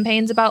ad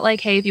campaigns about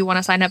like, hey, if you want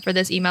to sign up for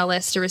this email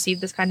list to receive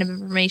this kind of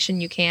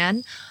information, you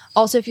can.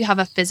 Also, if you have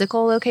a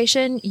physical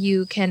location,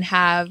 you can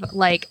have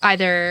like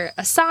either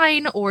a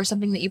sign or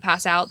something that you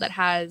pass out that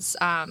has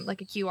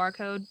like a QR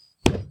code.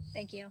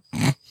 Thank you.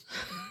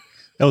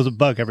 That was a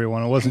bug,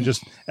 everyone. It wasn't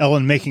just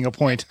Ellen making a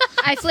point.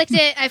 I flicked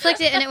it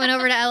and it went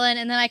over to Ellen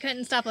and then I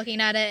couldn't stop looking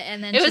at it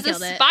and then she killed it. It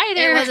was a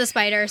spider. It was a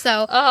spider.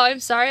 So I'm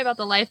sorry about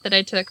the life that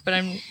I took, but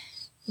I'm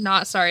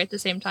not sorry at the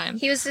same time.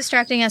 He was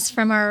distracting us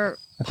from our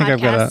I think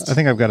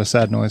I've got a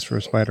sad noise for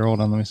a spider.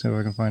 Hold on, let me see if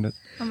I can find it.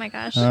 Oh my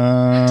gosh.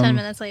 10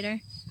 minutes later.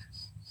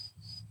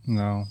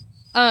 No.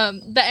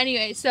 But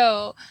anyway,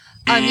 so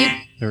you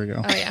there we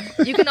go. Oh yeah.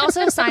 You can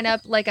also sign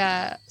up.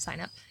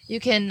 You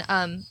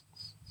can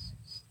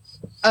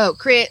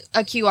create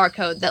a QR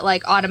code that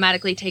like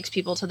automatically takes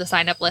people to the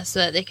sign up list so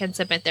that they can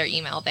submit their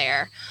email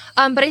there.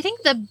 But I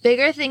think the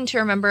bigger thing to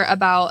remember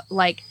about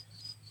like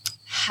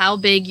how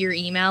big your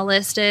email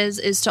list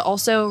is to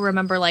also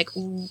remember like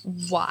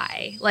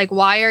why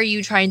are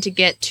you trying to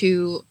get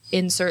to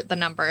insert the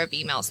number of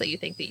emails that you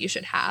think that you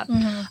should have.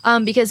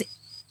 Because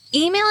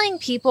emailing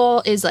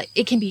people is like,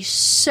 it can be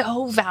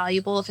so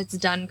valuable if it's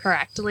done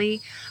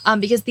correctly.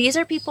 Because these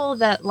are people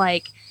that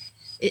like,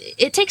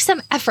 it takes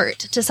some effort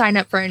to sign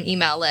up for an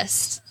email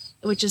list,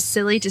 which is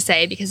silly to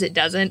say because it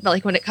doesn't. But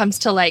like when it comes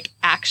to like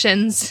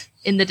actions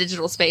in the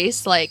digital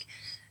space, like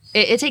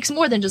it takes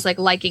more than just like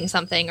liking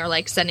something or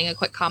like sending a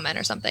quick comment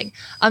or something.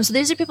 So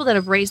these are people that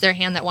have raised their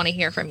hand that want to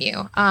hear from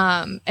you.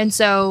 And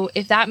so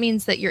if that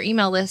means that your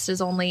email list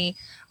is only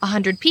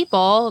 100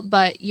 people,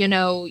 but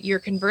your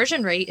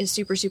conversion rate is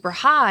super, super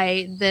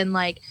high, then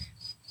like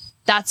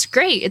that's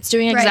great. It's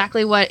doing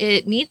exactly what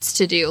it needs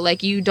to do.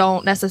 Like you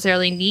don't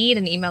necessarily need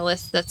an email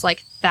list that's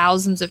like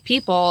thousands of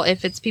people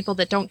if it's people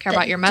that don't care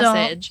about your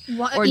message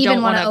or even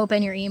don't want to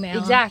open your email.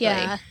 Exactly.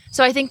 Yeah.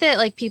 So I think that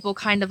like people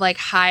kind of like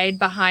hide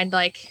behind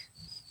like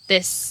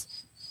this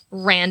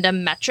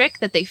random metric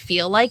that they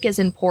feel like is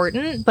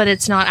important, but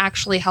it's not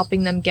actually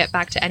helping them get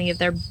back to any of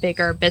their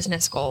bigger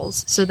business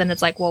goals. So then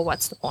it's like, well,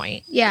 what's the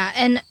point? Yeah.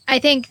 And I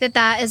think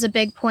that is a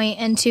big point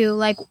into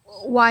like,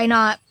 why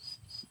not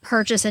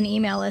purchase an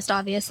email list?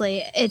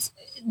 Obviously, it's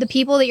the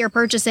people that you're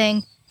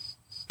purchasing.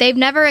 They've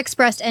never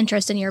expressed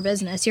interest in your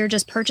business. You're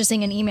just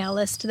purchasing an email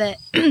list that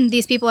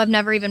these people have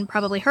never even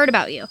probably heard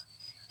about you.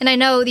 And I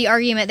know the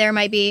argument there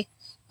might be,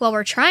 well,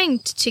 we're trying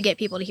to get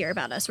people to hear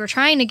about us. We're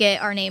trying to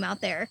get our name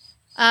out there.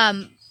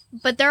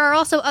 But there are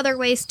also other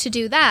ways to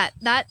do that.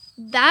 That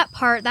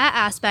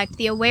aspect,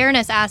 the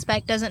awareness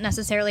aspect, doesn't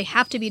necessarily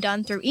have to be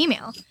done through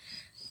email.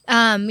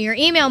 Your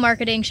email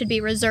marketing should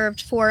be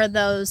reserved for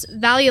those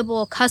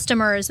valuable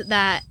customers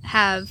that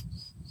have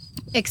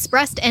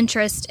expressed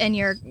interest in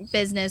your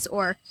business,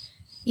 or,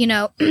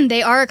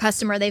 they are a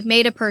customer, they've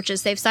made a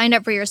purchase, they've signed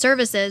up for your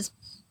services,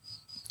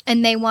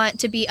 and they want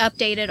to be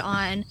updated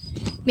on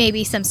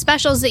maybe some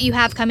specials that you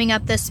have coming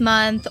up this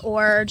month,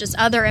 or just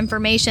other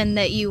information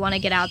that you want to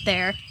get out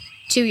there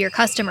to your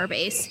customer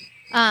base.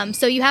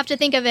 So you have to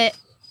think of it,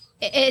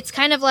 it's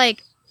kind of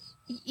like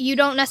you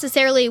don't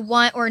necessarily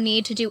want or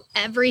need to do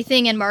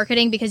everything in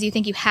marketing because you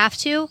think you have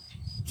to.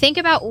 Think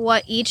about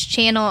what each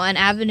channel and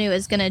avenue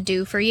is going to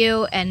do for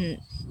you and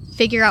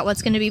figure out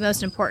what's going to be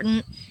most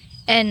important.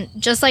 And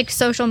just like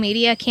social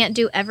media can't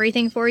do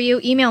everything for you,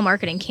 email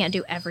marketing can't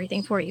do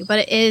everything for you, but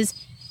it is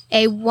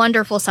a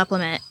wonderful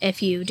supplement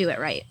if you do it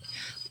right.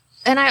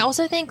 And I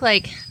also think,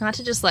 like, not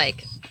to just,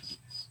 like,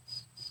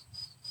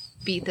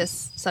 beat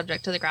this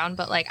subject to the ground,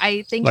 but, like,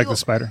 I think... Like the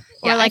spider.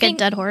 Or like a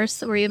dead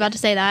horse. Were you about to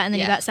say that and then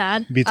you got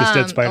sad? Beat this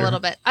dead spider. A little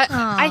bit.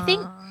 I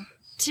think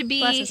to be...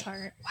 Bless his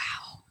heart. Wow.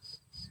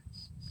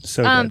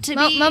 So good. To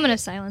be moment of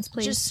silence,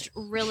 please. just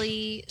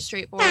really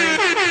straightforward. Ellen's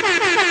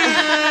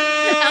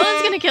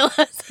going to kill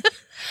us.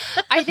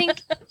 I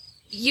think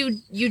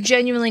you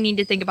genuinely need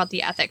to think about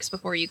the ethics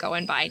before you go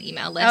and buy an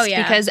email list. Oh,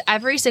 yeah. Because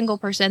every single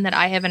person that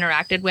I have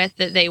interacted with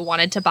that they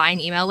wanted to buy an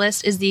email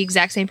list is the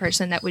exact same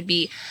person that would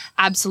be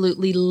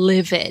absolutely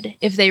livid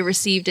if they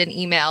received an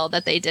email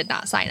that they did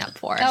not sign up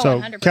for. Oh,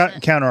 So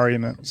 100%. counter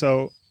argument.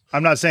 So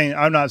I'm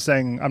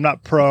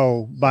not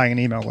pro buying an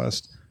email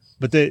list,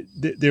 but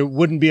there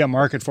wouldn't be a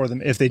market for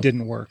them if they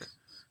didn't work.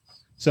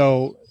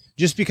 So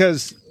just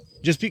because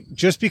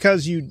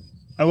you,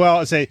 well,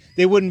 I'd say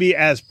they wouldn't be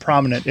as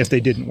prominent if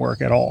they didn't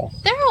work at all.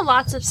 There are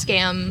lots of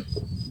scam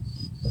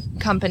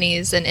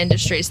companies and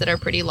industries that are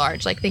pretty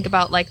large. Like, think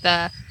about like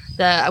the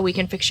we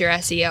can fix your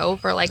SEO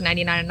for like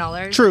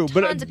 $99. True, Tons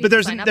but of people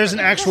there's sign up an for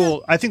that.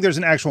 actual, I think there's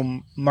an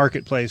actual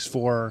marketplace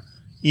for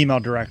email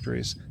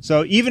directories.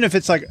 So even if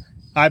it's like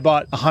I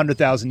bought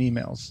 100,000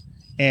 emails,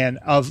 and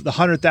of the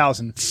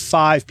 100,000,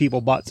 5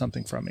 people bought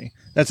something from me.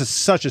 That's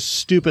such a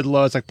stupid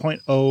low. It's like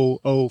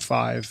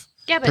 0.005%.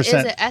 Yeah, but is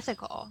it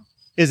ethical?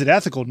 Is it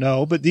ethical?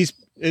 No, but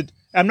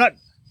I'm not.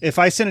 If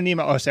I send an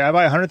email, or say I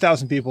buy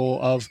 100,000 people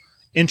of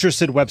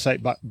interested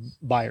website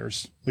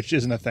buyers, which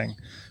isn't a thing,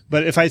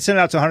 but if I send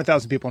it out to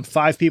 100,000 people and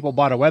 5 people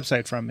bought a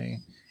website from me,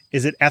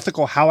 is it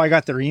ethical how I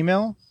got their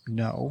email?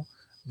 No,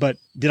 but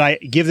did I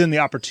give them the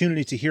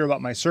opportunity to hear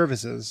about my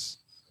services?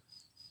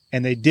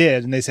 And they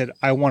did, and they said,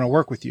 "I want to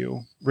work with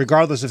you,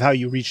 regardless of how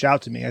you reached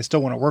out to me. I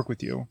still want to work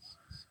with you."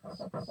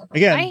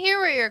 Again, I hear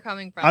where you're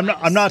coming from. I'm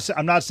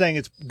not saying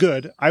it's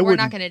good. We're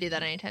not going to do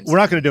that anytime soon. We're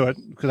not going to do it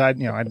because I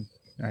You're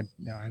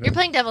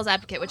playing devil's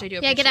advocate, which I do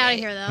appreciate. Yeah, get out of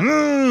here,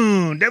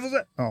 though. Devil's.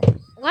 Oh,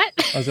 What?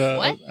 what?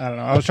 What? I don't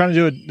know. I was trying to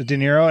do a De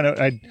Niro, and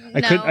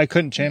I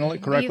couldn't channel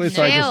it correctly. You've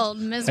So failed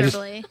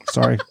miserably.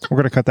 sorry. We're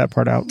gonna cut that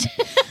part out.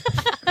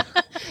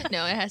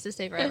 No, it has to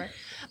stay forever.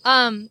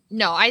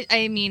 No,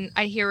 I mean,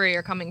 I hear where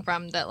you're coming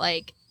from. That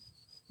like,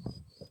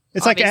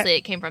 It's obviously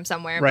it came from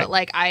somewhere, right. but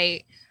like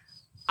I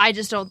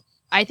just don't.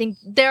 I think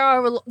there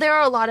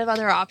are a lot of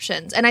other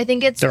options, and I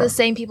think it's the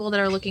same people that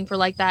are looking for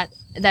like that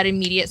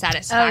immediate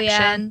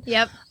satisfaction. Oh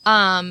yeah, yep.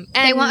 And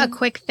They want a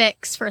quick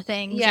fix for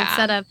things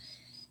instead of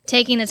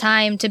taking the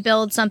time to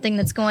build something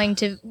that's going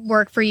to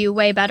work for you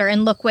way better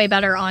and look way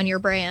better on your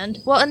brand.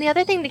 Well, and the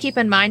other thing to keep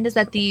in mind is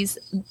that these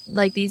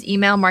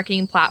email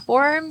marketing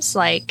platforms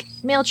like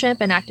MailChimp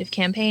and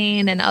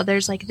ActiveCampaign and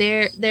others, like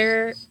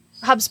they're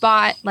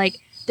HubSpot, like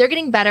they're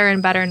getting better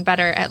and better and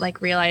better at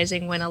like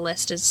realizing when a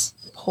list is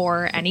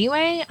poor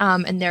anyway,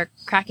 and they're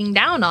cracking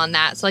down on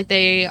that. So like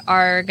they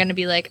are going to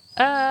be like,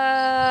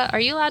 are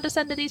you allowed to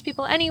send to these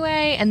people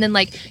anyway? And then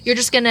like you're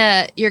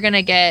gonna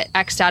get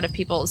X'd out of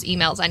people's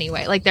emails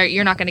anyway. Like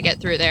you're not going to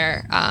get through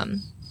their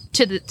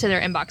to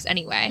their inbox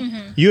anyway.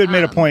 Mm-hmm. You had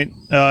made a point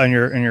in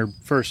your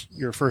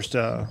first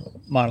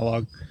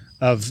monologue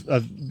of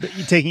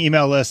taking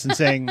email lists and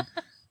saying,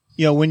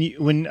 you know, when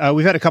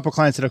we've had a couple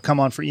clients that have come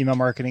on for email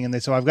marketing and they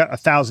say, I've got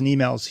 1,000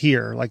 emails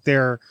here, like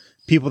they're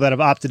people that have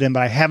opted in,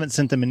 but I haven't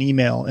sent them an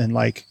email in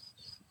like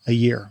a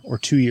year or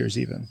 2 years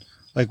even.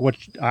 Like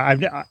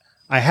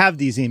I have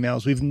these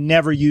emails. We've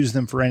never used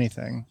them for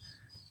anything.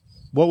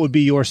 What would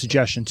be your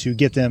suggestion to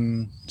get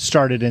them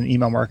started in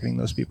email marketing,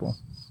 those people?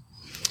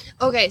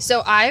 Okay,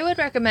 so I would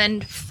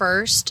recommend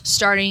first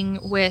starting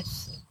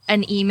with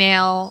an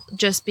email,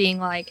 just being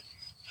like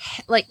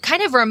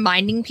kind of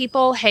reminding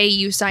people, hey,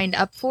 you signed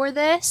up for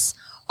this.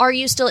 Are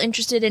you still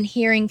interested in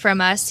hearing from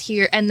us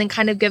here? And then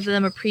kind of give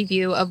them a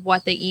preview of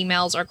what the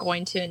emails are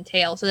going to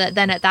entail, so that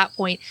then at that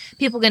point,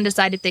 people can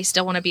decide if they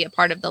still want to be a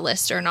part of the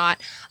list or not.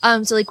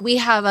 So like we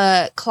have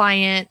a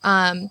client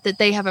that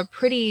they have a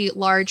pretty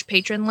large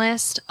patron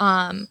list,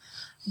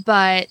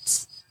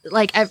 but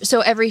like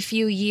so every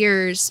few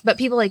years, but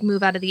people like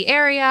move out of the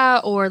area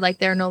or like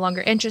they're no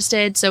longer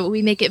interested. So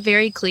we make it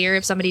very clear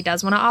if somebody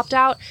does want to opt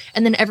out.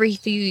 And then every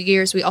few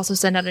years, we also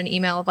send out an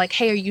email of like,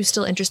 hey, are you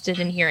still interested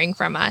in hearing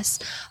from us?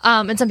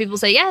 And some people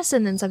say yes.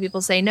 And then some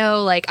people say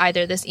no, like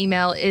either this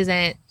email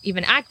isn't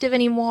even active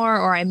anymore,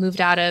 or I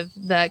moved out of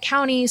the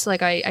county. So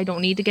like, I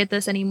don't need to get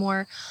this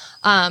anymore.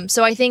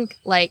 So I think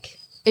like,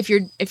 if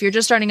you're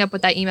just starting up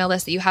with that email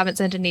list that you haven't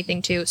sent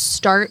anything to,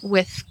 start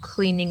with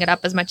cleaning it up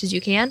as much as you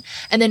can,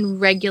 and then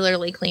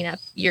regularly clean up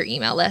your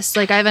email list.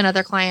 Like I have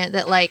another client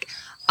that like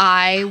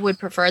I would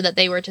prefer that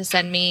they were to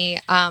send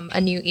me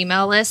a new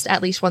email list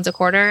at least once a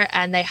quarter,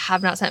 and they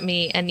have not sent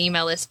me an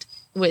email list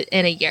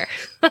in a year.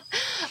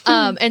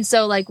 And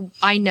so like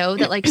I know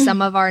that like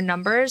some of our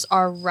numbers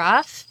are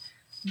rough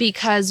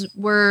because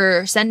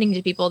we're sending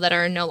to people that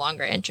are no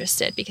longer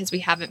interested because we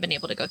haven't been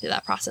able to go through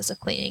that process of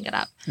cleaning it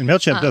up. And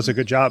MailChimp does a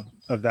good job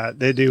of that.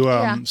 They do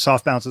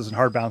soft bounces and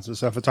hard bounces.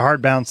 So if it's a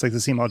hard bounce, like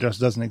this email address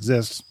doesn't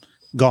exist,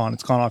 gone.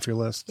 It's gone off your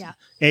list. Yeah.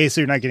 A,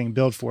 so you're not getting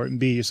billed for it, and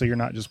B, so you're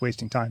not just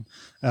wasting time.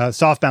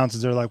 Soft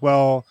bounces are like,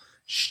 well,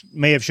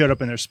 may have showed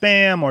up in their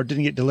spam or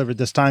didn't get delivered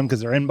this time because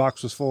their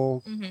inbox was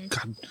full. Mm-hmm.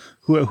 God,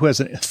 who has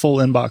a full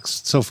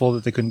inbox so full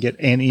that they couldn't get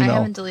an email? I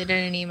haven't deleted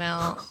an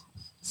email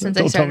since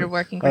Don't I tell started me-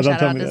 working oh, for don't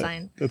tell Shoutout me that.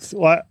 Design. That's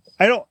why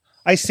I don't.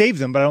 I save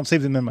them, but I don't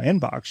save them in my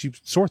inbox. You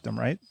sort them,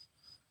 right?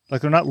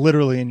 Like they're not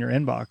literally in your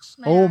inbox.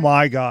 Mine Oh are.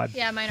 my God.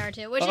 Yeah, mine are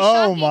too. Which is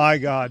Oh shocking. my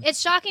God. It's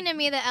shocking to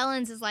me that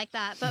Ellen's is like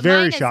that. But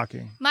Very mine is,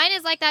 shocking. Mine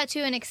is like that to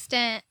an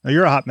extent. No,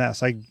 you're a hot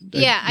mess. I know.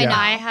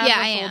 I have Yeah,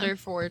 I a am. folder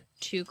for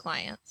 2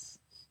 clients.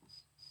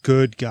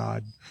 Good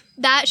God.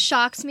 That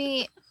shocks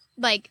me.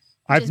 Like,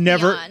 I've just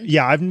never,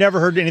 beyond. I've never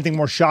heard anything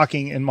more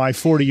shocking in my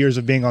 40 years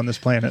of being on this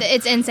planet.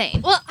 It's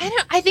insane. Well,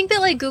 I think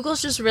that like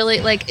Google's just really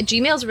like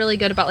Gmail's really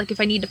good about like if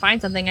I need to find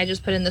something, I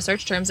just put in the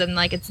search terms and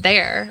like it's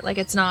there. Like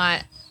it's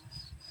not.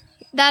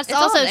 That's It's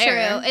all also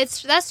there. true.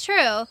 That's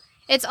true.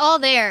 It's all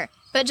there.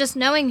 But just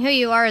knowing who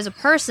you are as a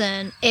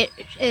person, it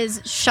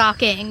is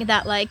shocking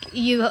that like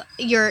your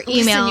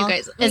email you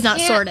guys, we is not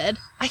can't- sorted.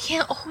 I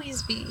can't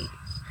always be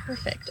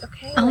perfect.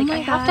 Okay. Oh like my I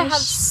have to have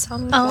gosh.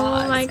 some. Oh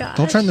flaws. my god!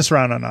 Don't turn this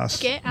around on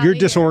us. Get outta You're here.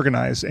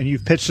 disorganized, and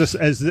you've pitched us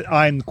as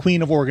I'm the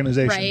queen of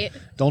organization. Right.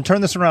 Don't turn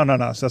this around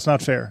on us. That's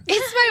not fair.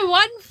 It's my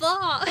one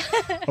flaw.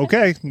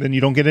 Okay, then you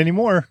don't get any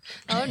more.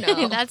 Oh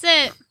no. That's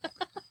it.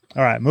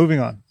 All right, moving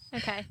on.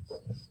 Okay.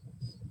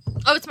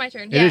 Oh, it's my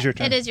turn. It is your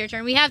turn. It is your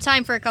turn. We have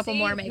time for a couple See,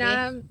 more, maybe.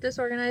 Now I'm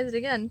disorganized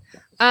again.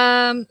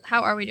 How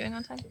are we doing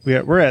on time?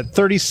 We're at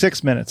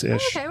 36 minutes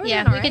ish. Okay, we're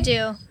Yeah, doing we could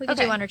all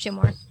do Okay. 1 or 2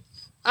 more. right.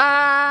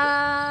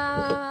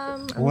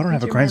 Oh, I don't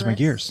have a grinds my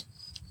gears.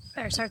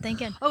 Better start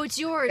thinking. Oh, it's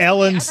yours.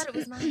 Ellen's- Okay, I thought it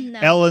was mine. No.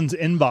 Ellen's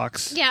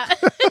inbox. Yeah. I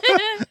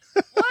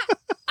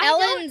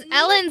don't know.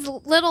 Ellen's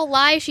little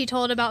lie she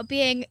told about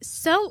being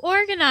so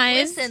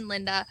organized. Listen,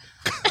 Linda.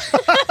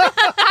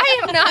 I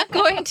am not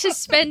going to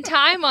spend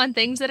time on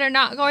things that are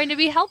not going to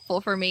be helpful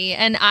for me.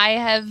 And I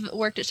have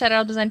worked at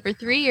Shoutout Design for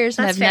 3 years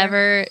and That's have fair.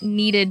 never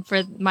needed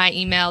for my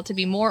email to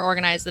be more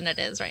organized than it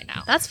is right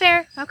now. That's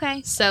fair.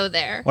 Okay. So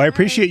there. Well, I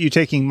appreciate you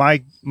taking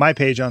my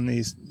page on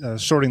these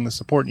sorting the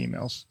support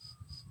emails.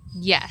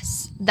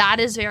 Yes,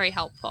 that is very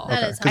helpful.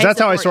 That is Because that's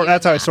how I support sort. you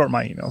That's in how I that. sort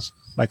my emails.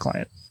 My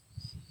client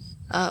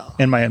Oh,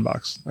 in my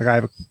inbox. Like I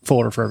have a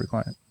folder for every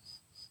client.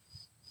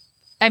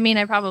 I mean,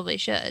 I probably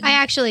should. I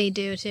actually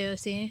do too.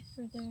 See,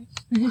 right there.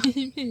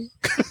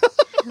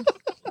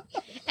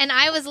 And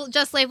I was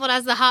just labeled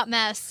as the hot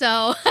mess.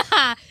 So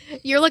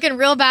you're looking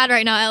real bad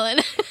right now, Ellen.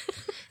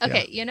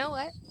 Okay, you know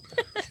what?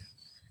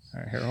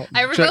 All right, here. Hold,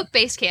 I revoke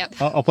base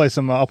camp. I'll play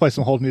some. I'll play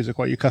some hold music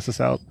while you cuss us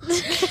out.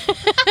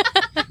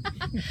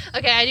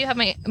 Okay, I do have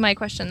my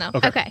question though.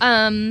 Okay. Okay.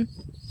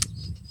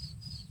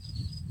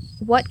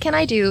 What can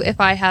I do if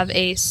I have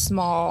a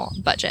small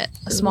budget,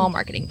 a small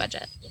marketing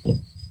budget?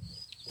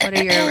 What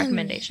are your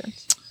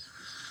recommendations?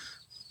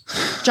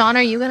 John,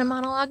 are you going to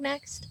monologue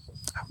next?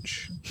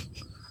 Ouch.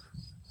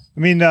 I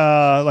mean,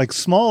 like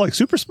small, like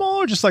super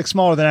small, or just like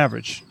smaller than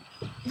average?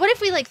 What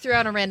if we like threw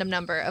out a random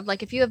number of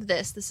like, if you have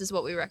this is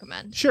what we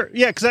recommend? Sure.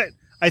 Yeah, because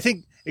I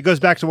think it goes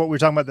back to what we were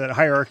talking about, that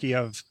hierarchy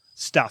of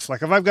stuff.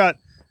 Like if I've got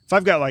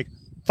like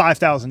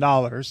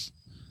 $5,000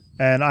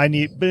 and I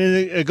need, but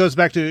it goes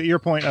back to your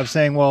point of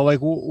saying, well, like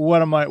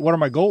what are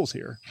my goals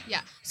here?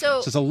 Yeah.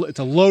 So So it's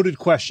a loaded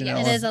question. Yes.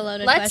 Ellen. It is a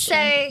loaded let's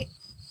question.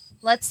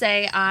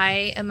 say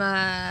I am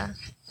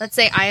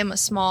a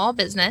small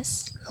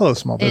business Hello,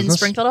 small in business.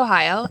 Springfield,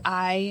 Ohio.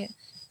 I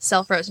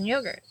sell frozen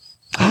yogurt.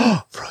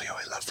 Froyo,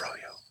 I love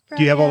Froyo.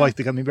 Do you have all like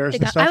the gummy bears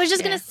and stuff? I was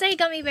just Yeah. gonna say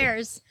gummy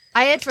bears.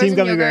 I had frozen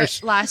gummy yogurt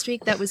bears. last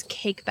week that was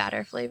cake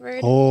batter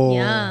flavored. Oh,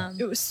 Yum.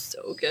 It was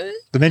so good.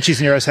 the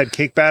Minchies near us had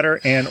cake batter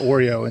and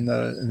Oreo in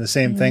the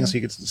same thing, so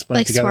you could split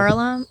Like it together. swirl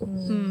them, That's a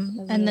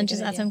and really then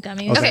just good add some idea.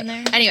 gummies Okay. in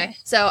there. Anyway,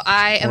 so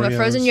I am a Oreos,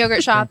 frozen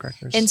yogurt shop graham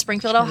crackers. in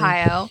Springfield,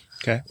 Ohio.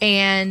 Okay.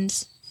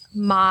 And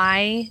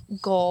my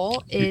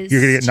goal is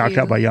You're gonna get knocked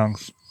to- out by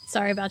Youngs.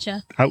 Sorry about you.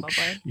 Ouch!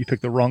 Probably. You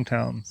picked the wrong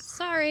town.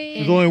 Sorry.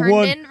 in There's only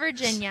one. Herndon,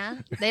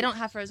 Virginia. They don't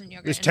have frozen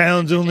yogurt. This in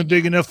town's Herndon, only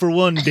Virginia. big enough for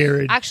one,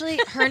 Darren. Actually,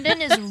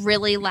 Herndon is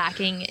really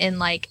lacking in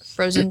like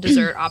frozen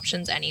dessert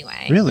options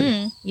anyway. Really?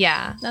 Mm,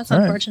 Yeah. that's All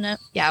right. unfortunate.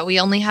 Yeah, we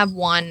only have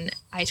one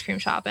ice cream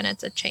shop and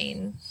it's a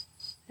chain.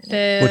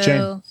 Boo. What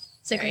chain?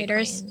 Sick Dairy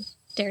Raiders. Queen.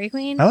 Dairy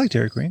Queen. I like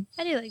Dairy Queen.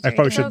 I do like. I Dairy probably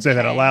Queen. shouldn't say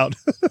that out Okay. loud.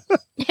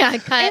 Yeah,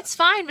 cut. It's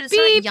fine, but it's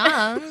Beep.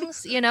 not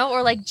Young's,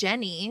 or like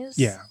Jenny's.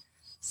 Yeah.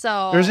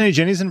 So There's any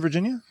Jennies in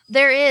Virginia?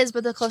 there is,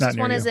 but the closest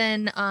near one you. is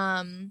in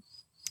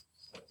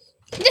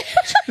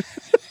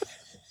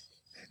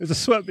It's a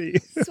sweat bee.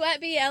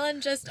 Sweat bee Ellen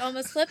just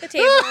almost flipped the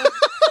table.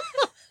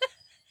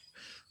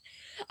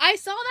 I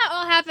saw that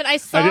all happen.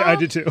 I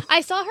did too.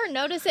 I saw her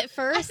notice it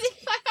first,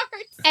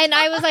 and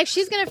I was like,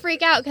 she's gonna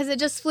freak out because it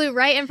just flew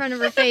right in front of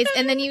her face.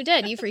 And then you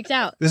did. You freaked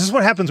out. This is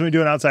what happens when we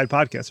do an outside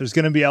podcast. There's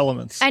going to be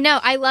elements. I know.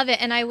 I love it,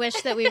 and I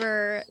wish that we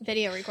were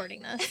video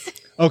recording this.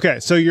 Okay,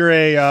 so you're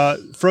a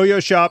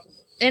Froyo shop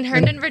In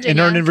Herndon, Virginia. In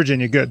Herndon,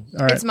 Virginia. Good.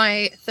 All right. It's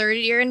my third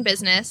year in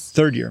business.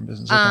 Third year in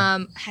business. Okay.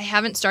 I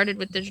haven't started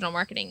with digital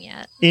marketing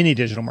yet. Any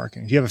digital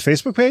marketing? Do you have a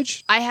Facebook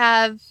page? I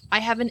have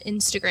an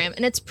Instagram,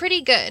 and it's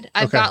pretty good.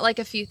 I've got like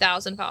a few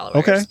thousand followers.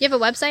 Okay. You have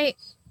a website?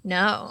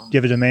 No. Do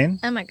you have a domain?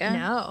 Oh my God.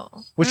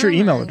 No. What's your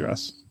email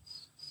address?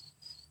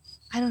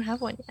 I don't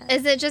have one yet.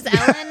 Is it just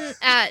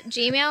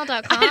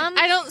ellen@gmail.com?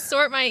 I don't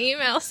sort my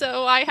email,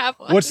 so I have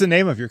one. What's the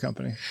name of your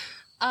company?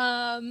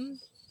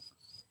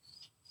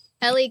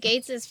 Ellie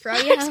Gates is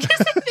Froyo.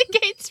 The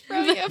Gates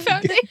Froyo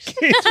Foundation.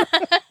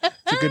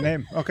 It's a good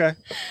name. Okay.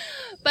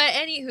 But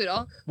any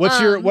hoodle.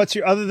 What's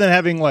your other than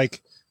having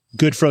like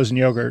good frozen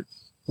yogurt?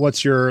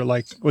 What's your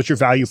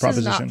value proposition? This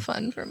is not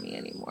fun for me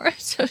anymore. I'm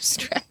so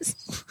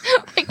stressed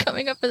by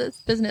coming up with this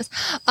business.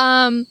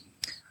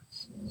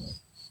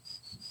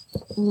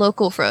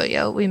 Local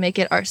froyo. We make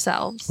it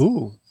ourselves.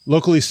 Ooh,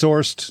 locally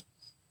sourced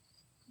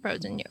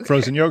frozen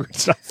yogurt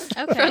stuff.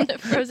 Okay.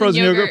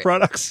 Frozen yogurt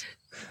products.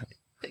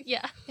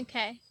 Yeah.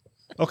 Okay.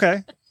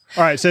 Okay.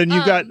 All right. So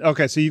you've got an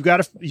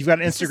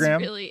Instagram. This is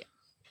really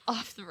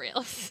off the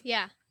rails.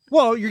 Yeah.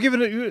 Well, you're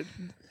giving it.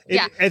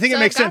 Yeah. I think it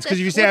makes sense because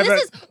if you say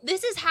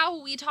this is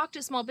how we talk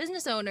to small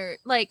business owner,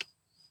 like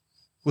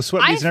with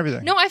sweat beads and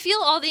everything. No, I feel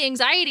all the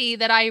anxiety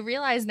that I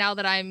realize now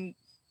that I'm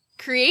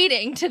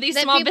creating to these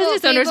That small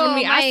business owners when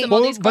we ask them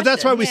all these questions. But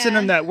that's why we send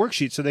them that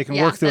worksheet so they can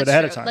work through it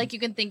ahead of time. Like you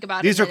can think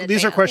about these it.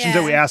 These are questions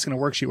that we ask in a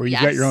worksheet where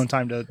you've got your own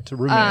time to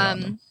ruminate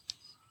on them.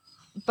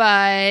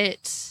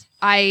 But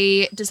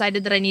I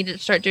decided that I needed to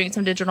start doing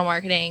some digital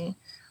marketing,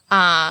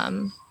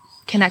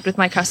 connect with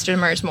my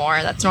customers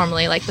more. That's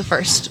normally like the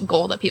first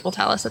goal that people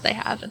tell us that they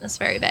have, and it's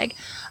very vague.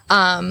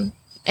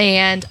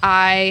 And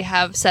I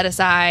have set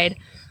aside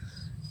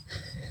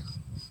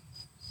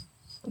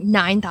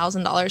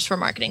 $9,000 for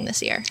marketing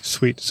this year.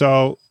 Sweet.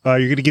 So you're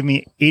going to give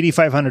me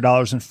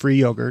 $8,500 in free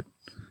yogurt,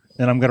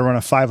 and I'm going to run a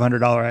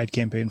 $500 ad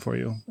campaign for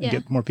you and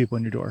get more people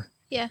in your door.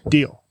 Yeah.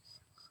 Deal.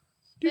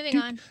 Moving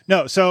on.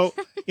 No, so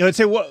let's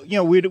say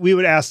we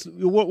would ask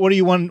what do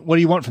you want? What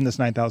do you want from this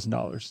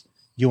 $9,000?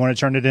 You want to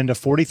turn it into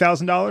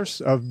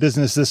 $40,000 of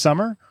business this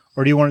summer,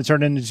 or do you want to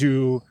turn it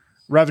into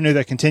revenue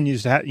that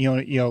continues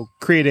to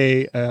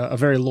create a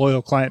very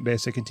loyal client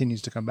base that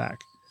continues to come back?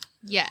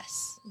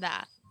 Yes,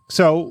 that.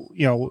 So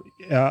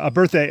a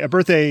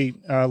birthday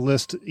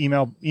list,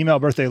 email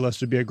birthday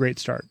list would be a great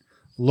start.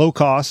 Low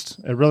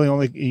cost. It really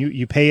only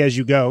you pay as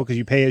you go because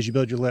you pay as you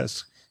build your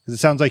list. Because it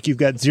sounds like you've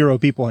got 0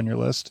 people on your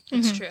list.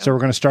 It's true. So we're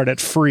going to start at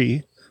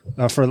free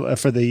for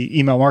the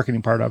email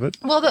marketing part of it.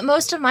 Well, but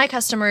most of my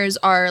customers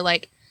are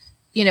like,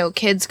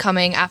 kids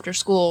coming after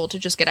school to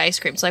just get ice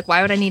cream. So like,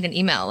 why would I need an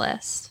email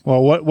list?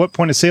 Well, what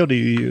point of sale do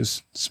you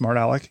use, smart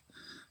Alec?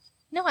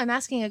 No, I'm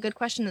asking a good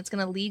question that's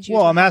going to lead you.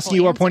 Well, to I'm asking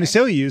you what point of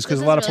sale you use because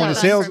a lot of point of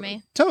sales.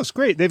 Toast,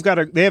 great.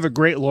 They have a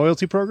great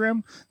loyalty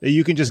program that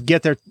you can just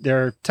get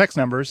their text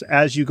numbers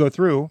as you go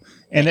through.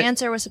 And the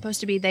answer was supposed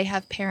to be they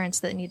have parents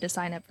that need to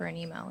sign up for an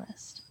email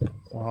list.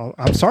 Well,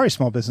 I'm sorry,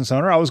 small business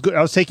owner. I was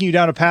taking you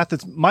down a path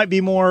that might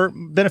be more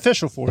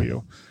beneficial for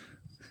you.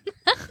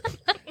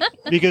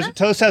 Because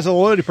Toast has a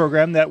loyalty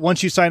program that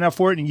once you sign up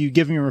for it and you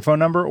give them your phone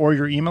number or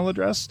your email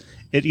address,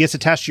 it gets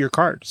attached to your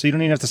card. So you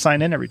don't even have to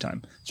sign in every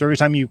time. So every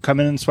time you come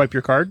in and swipe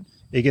your card,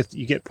 you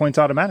get points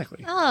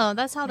automatically. Oh,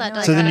 that's how that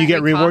does. So then you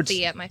get rewards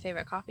at my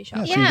favorite coffee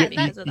shop.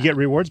 Yeah, so you get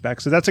rewards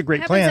back. So that's a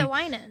great plan.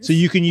 So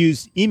you can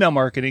use email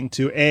marketing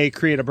to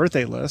create a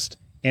birthday list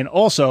and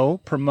also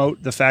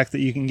promote the fact that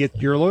you can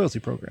get your loyalty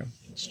program.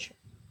 That's true.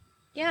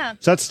 Yeah.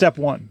 So that's step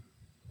 1.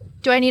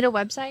 Do I need a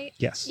website?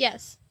 Yes.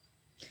 Yes.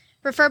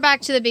 Refer back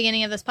to the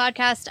beginning of this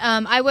podcast.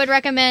 I would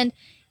recommend,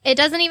 it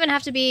doesn't even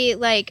have to be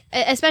like,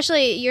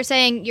 especially you're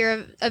saying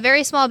you're a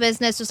very small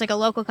business, just like a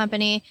local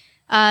company.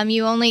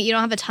 You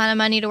don't have a ton of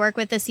money to work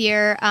with this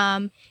year.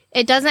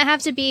 It doesn't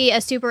have to be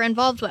a super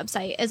involved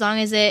website as long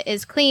as it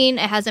is clean.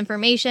 It has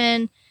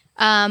information.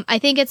 I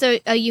think it's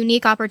a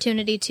unique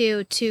opportunity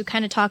to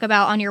kind of talk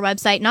about on your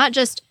website, not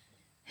just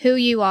who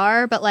you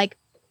are, but like,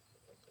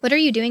 what are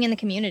you doing in the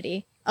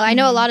community? I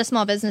know a lot of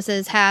small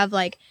businesses have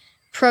like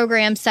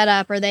programs set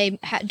up, or they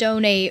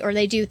donate, or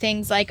they do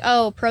things like,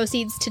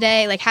 proceeds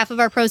today, like half of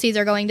our proceeds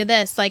are going to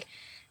this. Like,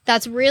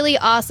 that's really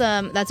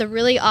awesome. That's a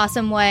really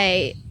awesome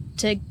way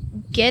to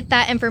get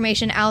that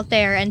information out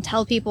there and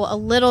tell people a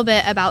little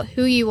bit about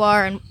who you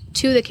are and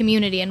to the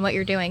community and what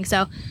you're doing.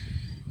 So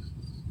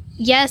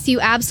yes, you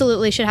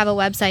absolutely should have a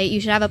website.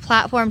 You should have a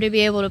platform to be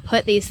able to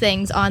put these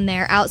things on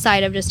there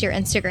outside of just your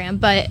Instagram.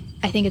 But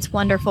I think it's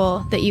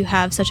wonderful that you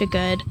have such a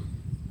good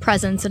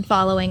presence and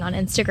following on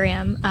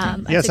Instagram.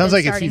 It sounds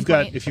like if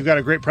you've got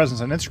a great presence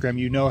on Instagram,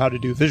 you know how to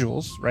do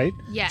visuals, right?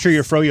 Yes. I'm sure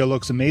your froyo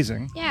looks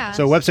amazing. Yeah.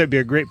 So a website would be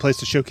a great place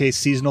to showcase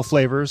seasonal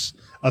flavors,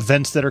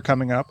 events that are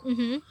coming up.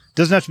 Mm-hmm.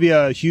 Doesn't have to be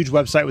a huge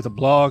website with a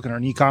blog or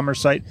an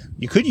e-commerce site.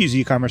 You could use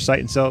an e-commerce site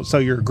and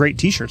sell your great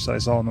t-shirts that I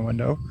saw in the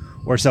window,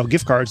 or sell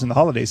gift cards in the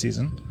holiday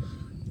season.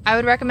 I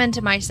would recommend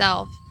to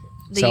myself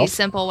the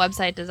simple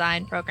website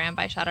design program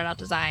by Shout It Out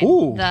Design.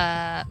 Ooh.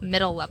 The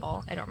middle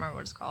level. I don't remember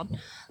what it's called.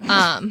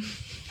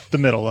 the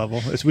middle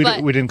level. We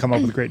didn't come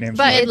up with great names.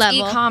 But for it. it's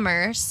Mid-level.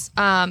 e-commerce.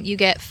 You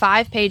get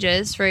 5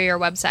 pages for your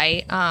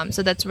website.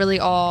 So that's really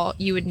all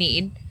you would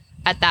need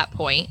at that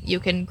point. You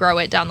can grow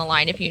it down the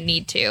line if you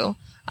need to.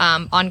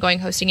 Ongoing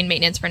hosting and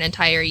maintenance for an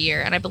entire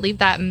year. And I believe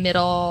that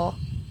middle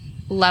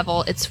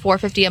level, it's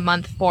 $450 a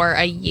month for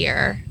a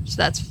year. So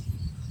that's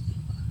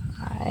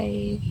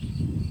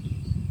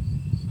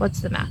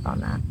what's the math on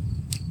that?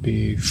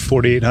 Be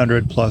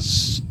 4,800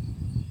 plus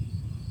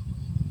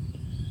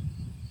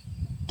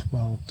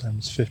 12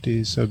 times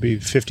 50, so it'd be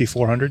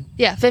 5,400.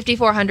 Yeah,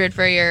 $5,400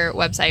 for your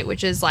website,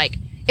 which is like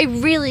a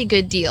really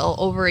good deal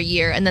over a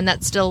year. And then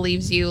that still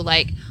leaves you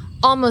like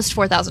almost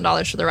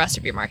 $4,000 for the rest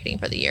of your marketing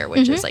for the year,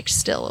 which is like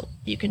still,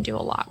 you can do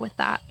a lot with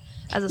that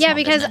as a small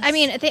because business. I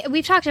mean,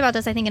 we've talked about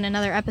this, I think, in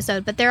another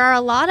episode, but there are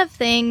a lot of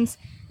things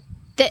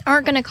that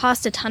aren't going to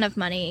cost a ton of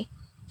money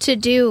to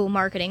do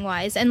marketing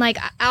wise. And like,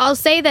 I'll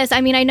say this,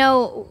 I mean, I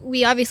know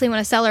we obviously want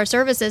to sell our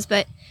services,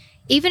 but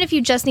even if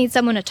you just need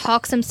someone to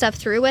talk some stuff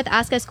through with,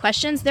 ask us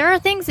questions, there are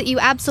things that you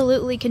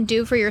absolutely can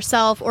do for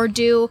yourself or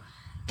do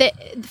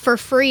that for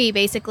free,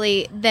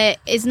 basically, that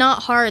is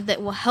not hard,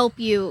 that will help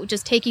you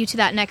just take you to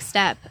that next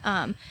step.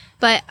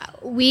 But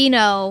we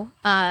know,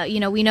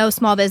 we know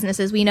small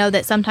businesses. We know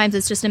that sometimes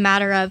it's just a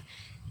matter of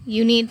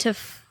you need to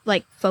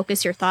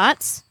focus your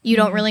thoughts. You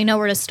don't really know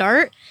where to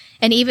start.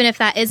 And even if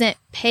that isn't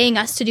paying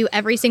us to do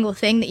every single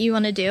thing that you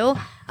want to do,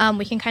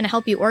 we can kind of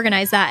help you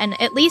organize that and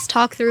at least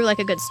talk through like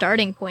a good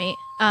starting point.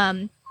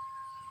 And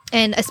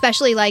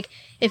especially like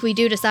if we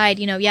do decide,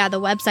 the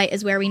website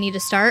is where we need to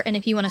start. And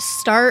if you want to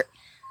start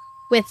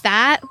with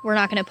that, we're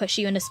not going to push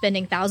you into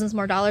spending thousands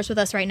more dollars with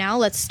us right now.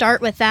 Let's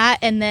start with that.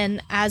 And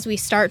then as we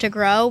start to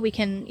grow, we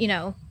can,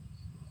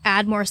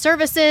 add more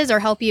services or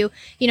help you,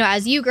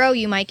 as you grow,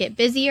 you might get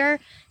busier.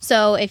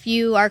 So if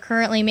you are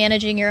currently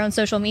managing your own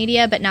social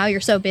media, but now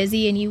you're so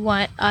busy and you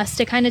want us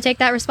to kind of take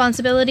that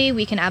responsibility,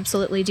 we can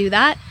absolutely do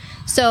that.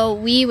 So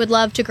we would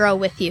love to grow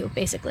with you,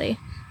 basically.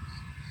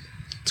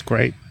 It's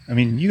great. I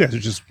mean, you guys are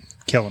just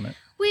killing it.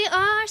 We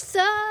are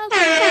so great.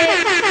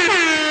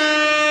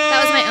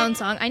 That was my own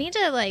song. I need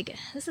to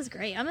this is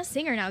great. I'm a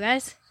singer now,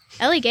 guys.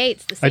 Ellie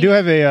Gates, the singer. I do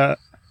have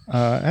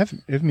I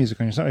have music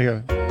on your song.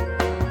 Here.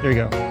 There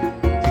you go.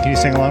 Can you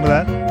sing along to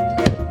that?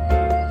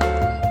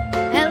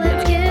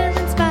 Ellen's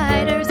killing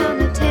spiders on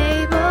the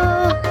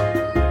table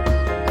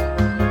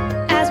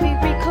as we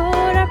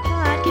record our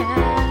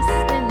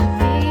podcast in the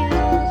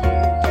field.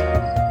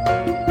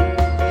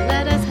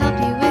 Let us help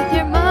you with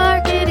your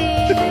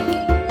marketing.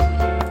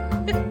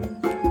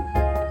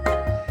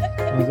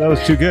 Well, that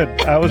was too good.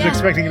 I was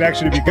expecting it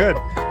actually to be good.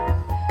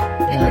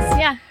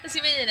 Yeah. This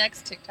will be the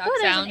next TikTok Oh,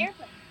 there's sound. an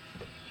airplane.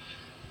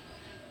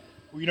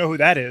 Well, you know who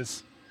that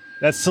is.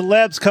 That's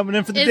celebs coming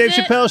in for the Is Dave it?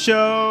 Chappelle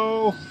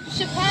show.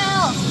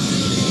 Chappelle.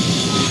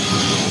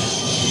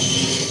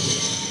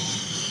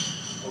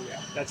 Oh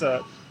yeah, that's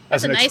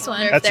a nice one. I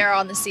wonder if That's- they're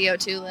on the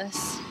CO2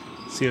 list.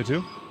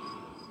 CO2.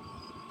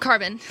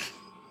 Carbon.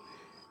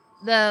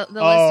 The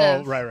list Oh,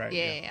 of... right.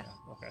 Yeah.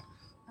 Okay.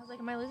 I was like,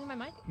 am I losing my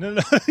mind? No,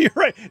 you're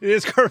right. It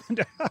is carbon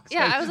dioxide.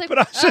 Yeah, I was like, but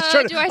I was just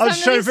trying to, do I I was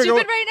sound trying really to figure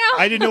stupid out. right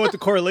now? I didn't know what the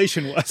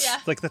correlation was. Yeah.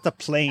 Like that's a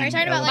plane. Are you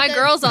talking about, element. My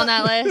girl's on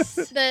that list.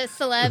 The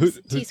celebs, Who-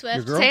 T your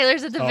Swift. girl?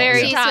 Taylor's at the Oh,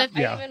 very yeah. top. T-Swift.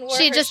 Yeah. I even wore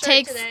She her just shirt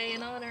takes- today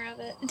in honor of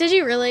it. Did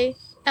you really?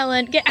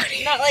 Ellen, get out of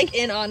here. Not like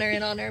in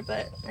honor,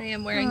 but I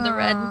am wearing the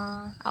red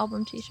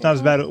album t-shirt. Not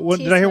as bad.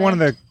 Did I hear one of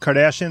the T-Swift.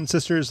 Kardashian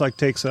sisters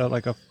takes a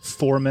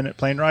 4-minute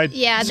plane ride?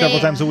 Yeah, several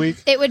times a week.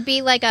 It would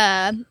be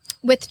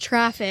with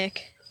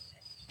traffic,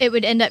 it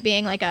would end up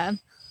being Like a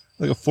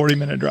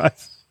 40-minute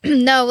drive.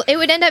 no, it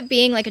would end up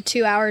being a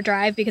 2-hour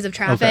drive because of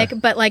traffic. Okay.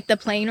 But the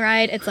plane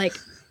ride,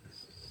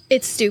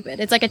 it's stupid.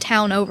 It's like a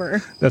town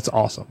over. That's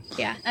awesome.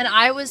 Yeah. And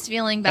I was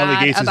feeling Ellie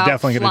bad Gates is about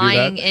definitely gonna do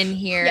flying that. in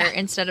here Yeah.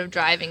 instead of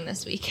driving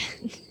this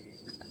weekend.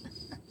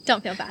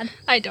 Don't feel bad.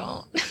 I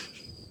don't.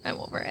 I'm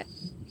over it.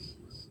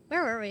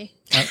 Where were we?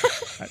 I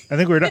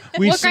think we're done.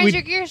 What grinds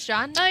your gears,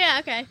 John? Oh, yeah.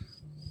 Okay.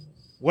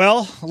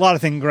 Well, a lot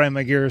of things grind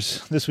my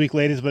gears this week,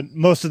 ladies, but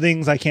most of the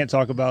things I can't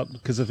talk about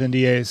because of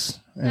NDAs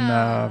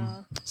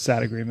and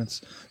SAT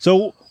agreements.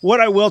 So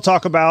what I will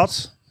talk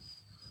about,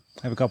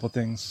 I have a couple of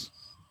things.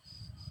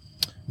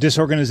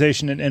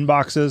 Disorganization in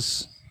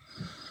inboxes.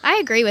 I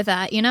agree with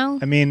that,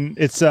 I mean,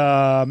 it's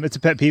a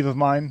pet peeve of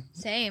mine.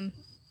 Same.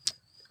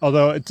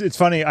 Although it's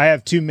funny, I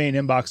have 2 main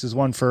inboxes,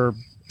 one for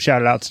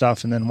shouted out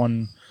stuff, and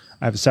then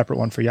I have a separate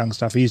one for Young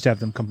stuff. I used to have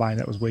them combined.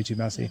 That was way too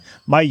messy.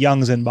 My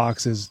Young's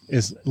inbox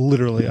is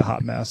literally a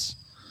hot mess.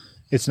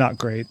 It's not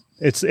great.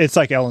 It's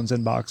like Ellen's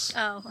inbox.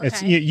 Oh, okay.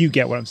 It's you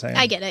get what I'm saying.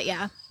 I get it,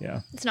 yeah.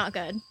 Yeah. It's not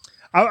good.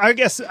 I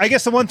guess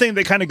the one thing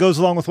that kind of goes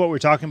along with what we're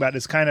talking about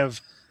is kind of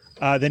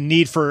the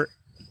need for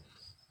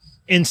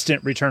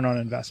instant return on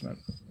investment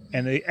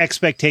and the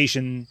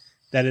expectation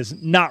that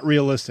is not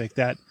realistic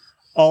that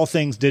all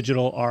things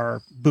digital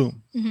are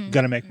boom,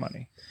 gonna make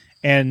money.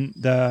 And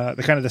the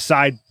kind of the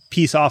side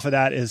piece off of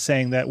that is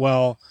saying that,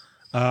 well,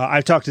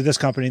 I've talked to this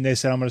company and they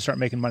said I'm going to start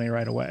making money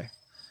right away.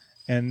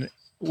 And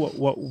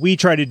what we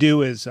try to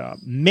do is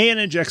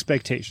manage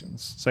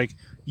expectations. It's like,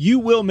 you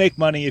will make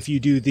money if you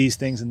do these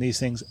things and these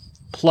things,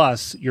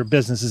 plus your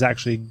business is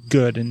actually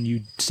good and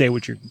you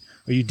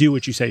do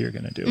what you say you're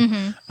going to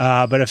do.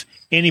 But if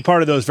any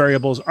part of those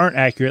variables aren't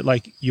accurate,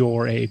 like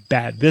you're a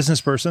bad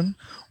business person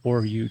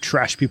or you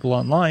trash people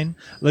online,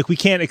 like we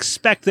can't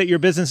expect that your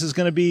business is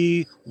going to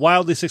be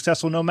wildly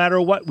successful no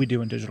matter what we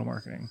do in digital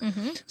marketing.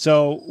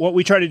 So what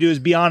we try to do is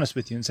be honest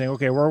with you and say,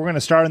 okay, we're going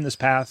to start on this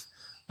path.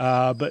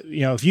 But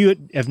if you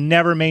have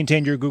never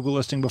maintained your Google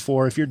listing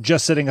before, if you're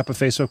just setting up a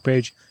Facebook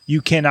page,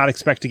 you cannot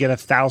expect to get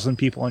 1,000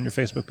 people on your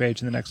Facebook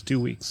page in the next 2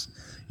 weeks.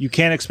 You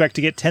can't expect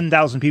to get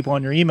 10,000 people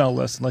on your email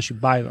list unless you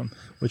buy them,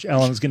 which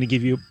Ellen is going to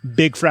give you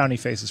big frowny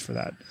faces for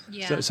that.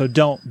 Yeah. So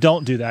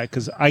don't do that,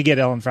 because I get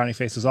Ellen frowny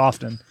faces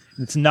often,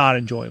 and it's not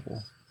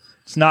enjoyable.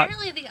 It's not.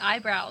 Apparently the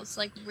eyebrows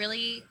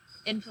really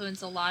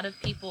influence a lot of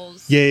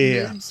people's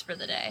Yeah. moods for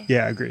the day.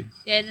 Yeah, agreed.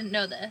 Yeah, I didn't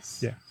know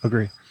this. Yeah,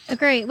 agree.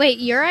 Agree. Wait,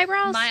 your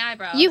eyebrows? My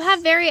eyebrows. You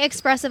have very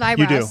expressive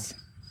eyebrows. You do.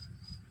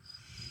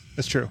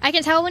 That's trtrue. I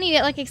can tell when you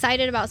get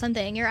excited about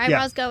something. Your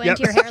eyebrows go Yep.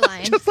 into your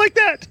hairline. Just like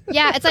that.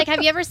 Yeah, it's like,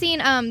 have you ever seen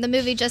the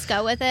movie Just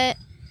Go With It?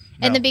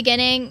 In No. the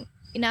beginning,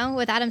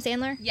 with Adam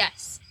Sandler?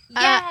 Yes.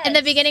 In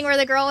the beginning, where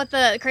the girl with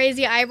the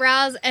crazy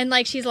eyebrows and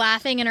she's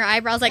laughing and her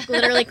eyebrows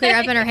literally clear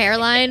up in her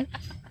hairline.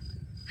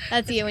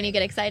 That's you when you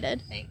get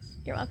excited. Thanks.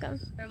 You're welcome.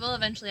 Or we'll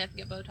eventually have to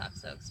get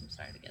Botox though, because I'm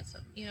starting to get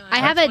some. I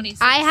have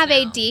now.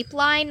 a deep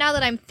line now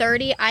that I'm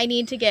 30. I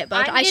need to get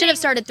Botox. I should have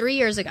started 3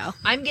 years ago.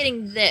 I'm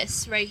getting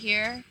this right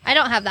here. I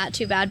don't have that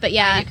too bad, but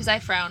yeah. Because I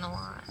frown a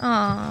lot.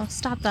 Oh,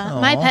 stop that.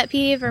 Aw. My pet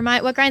peeve or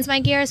what grinds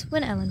my gears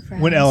when Ellen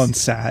frowns. When Ellen's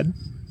sad.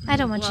 I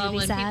don't want you to be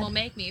when sad. people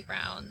make me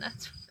frown,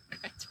 that's what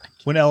grinds my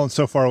gears. When Ellen's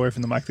so far away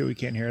from the mic that we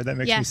can't hear her, that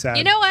makes me sad.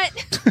 You know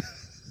what?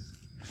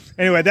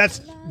 Anyway,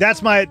 that's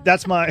my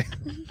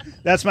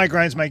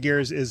grinds my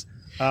gears is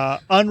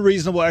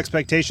unreasonable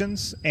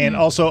expectations, and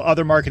also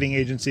other marketing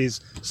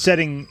agencies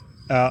setting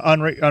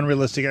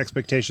unrealistic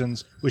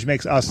expectations, which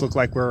makes us look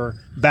like we're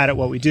bad at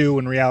what we do.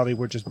 In reality,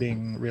 we're just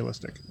being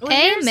realistic.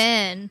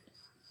 Amen.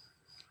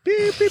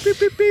 Beep, beep, beep,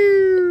 beep,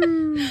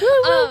 beep.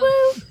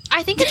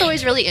 I think it's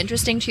always really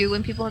interesting too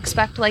when people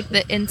expect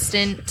the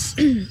instant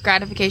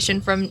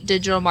gratification from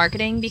digital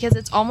marketing, because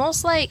it's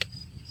almost like,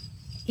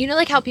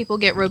 how people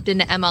get roped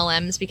into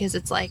MLMs because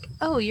it's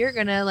oh, you're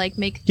gonna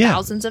make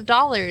thousands of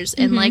dollars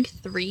in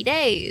 3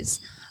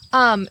 days.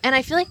 And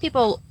I feel like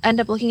people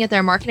end up looking at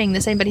their marketing the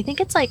same, but I think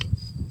it's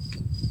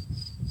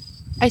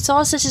I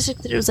saw a statistic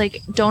that it was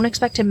don't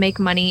expect to make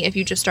money if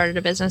you just started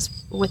a business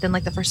within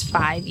the first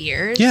 5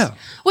 years. Yeah.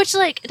 Which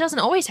it doesn't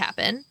always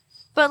happen,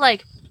 but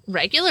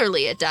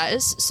regularly it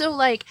does. So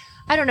I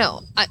don't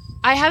know.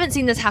 I haven't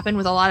seen this happen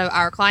with a lot of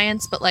our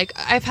clients, but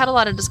I've had a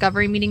lot of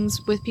discovery meetings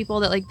with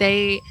people that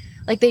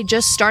they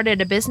just started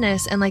a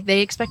business and they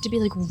expect to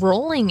be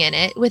rolling in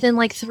it within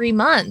 3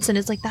 months. And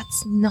it's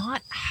that's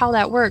not how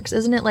that works.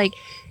 Isn't it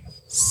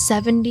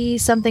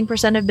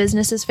 70-something% of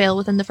businesses fail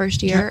within the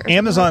first year? Yeah,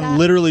 Amazon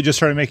literally just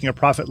started making a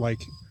profit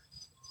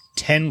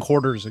 10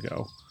 quarters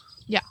ago.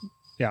 Yeah.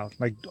 Yeah,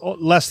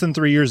 less than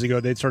 3 years ago,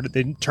 they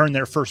turned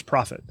their first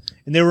profit,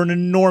 and they were an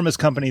enormous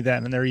company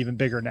then, and they're even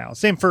bigger now.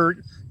 Same for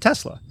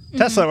Tesla.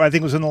 Tesla, I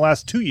think, was in the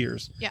last 2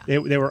 years. Yeah.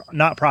 They were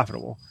not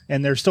profitable,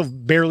 and they're still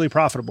barely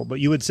profitable, but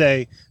you would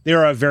say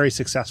they're a very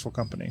successful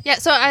company. Yeah,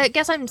 so I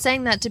guess I'm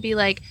saying that to be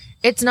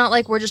it's not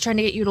we're just trying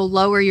to get you to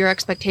lower your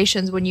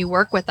expectations when you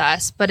work with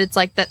us, but it's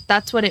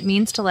that's what it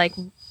means to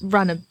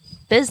run a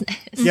business.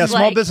 Yeah,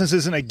 small business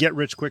isn't a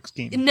get-rich-quick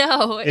scheme.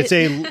 No. It's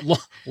a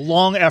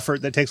long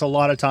effort that takes a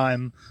lot of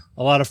time,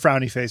 a lot of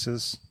frowny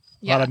faces,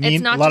 a lot of mean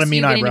it's not just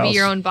mean you getting eyebrows. to be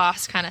your own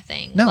boss kind of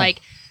thing. No.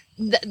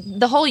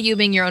 The whole you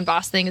being your own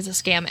boss thing is a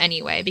scam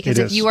anyway, because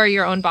It if is. you are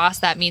your own boss,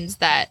 that means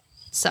that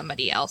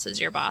somebody else is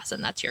your boss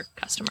and that's your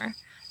customer.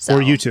 So,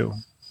 Or you two.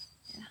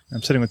 Yeah.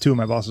 I'm sitting with two of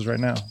my bosses right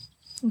now.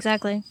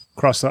 Exactly.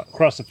 Across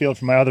the field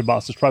from my other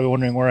boss is probably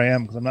wondering where I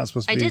am, because I'm not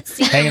supposed to I be did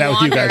see hanging him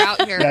out with you wander guys.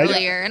 out here Yeah,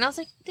 earlier, and I was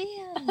like, damn.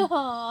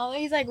 Oh,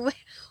 he's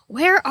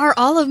where are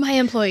all of my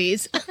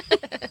employees?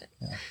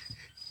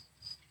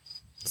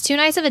 It's too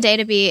nice of a day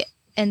to be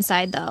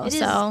inside, though. It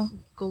so is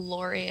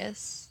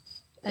glorious.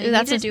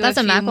 that's a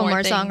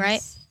Macklemore song, things.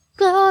 right?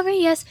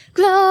 Glorious,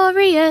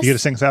 glorious. You gonna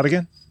sing us out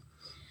again?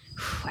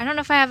 I don't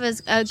know if I have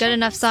a good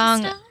enough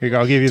song. Here you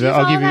go. I'll give you Do you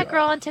I'll follow give you. that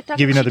girl on TikTok?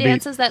 give you She another beat.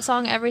 dances that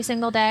song every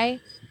single day.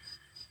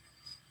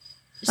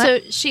 So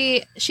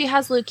she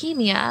has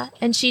leukemia,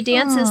 and she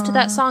dances to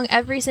that song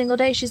every single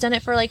day. She's done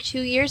it for 2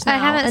 years now, I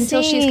haven't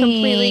until she's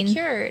completely seen.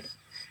 cured.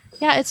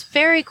 Yeah, it's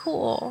very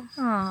cool.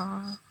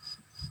 Aw.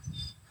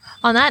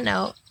 On that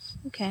note,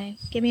 Okay,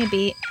 give me a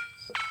beat.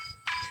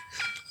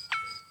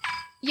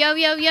 Yo,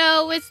 yo,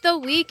 yo, it's the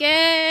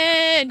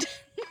weekend.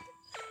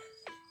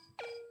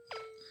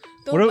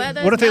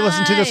 What if they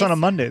listen to this on a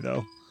Monday,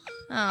 though?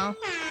 Oh.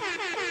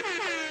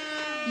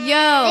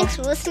 Yo. Thanks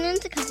for listening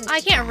to Cousins.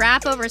 I can't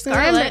rap over Remember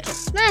Scarlet. to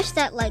smash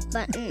that like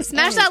button.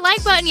 Smash and that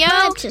like button, yo.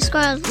 subscribe to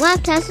Scarlet's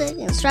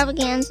Laughtastic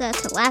Extravaganza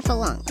to laugh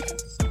along.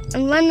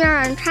 And when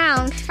you're in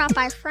town, stop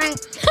by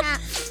Frank's Cat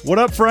What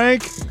up,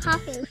 Frank?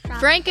 Coffee shop.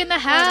 Frank in the The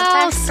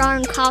house. best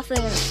darn coffee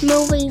and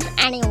smoothies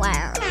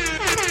anywhere.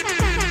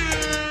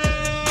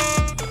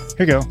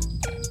 Here you go.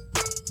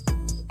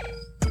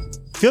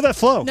 Feel that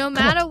flow. No Come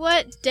matter on.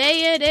 what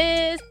day it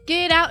is,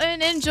 get out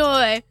and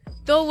enjoy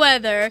the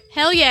weather.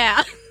 Hell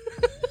yeah.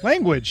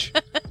 Language.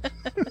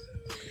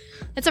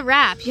 It's a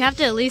rap. You have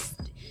to at least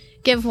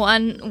give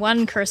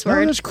one curse No,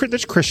 word.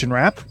 there's Christian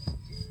rap.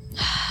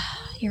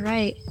 You're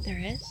right. There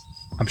is.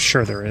 I'm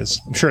sure there is.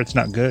 I'm sure it's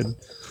not good.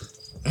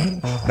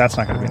 That's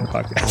not going to be in the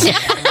podcast.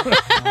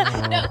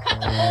 No, cut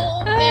the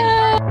whole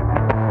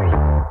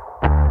thing.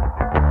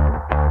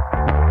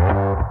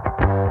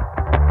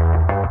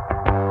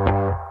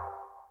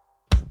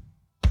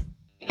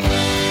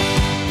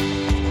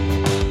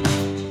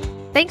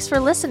 Thanks for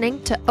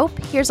listening to Ope,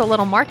 Here's a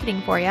Little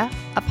Marketing For Ya,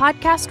 a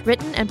podcast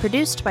written and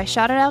produced by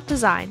Shout It Out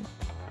Design.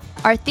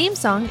 Our theme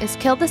song is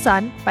Kill the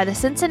Sun by the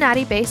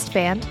Cincinnati-based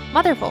band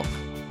Motherfolk.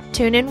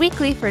 Tune in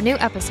weekly for new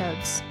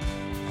episodes.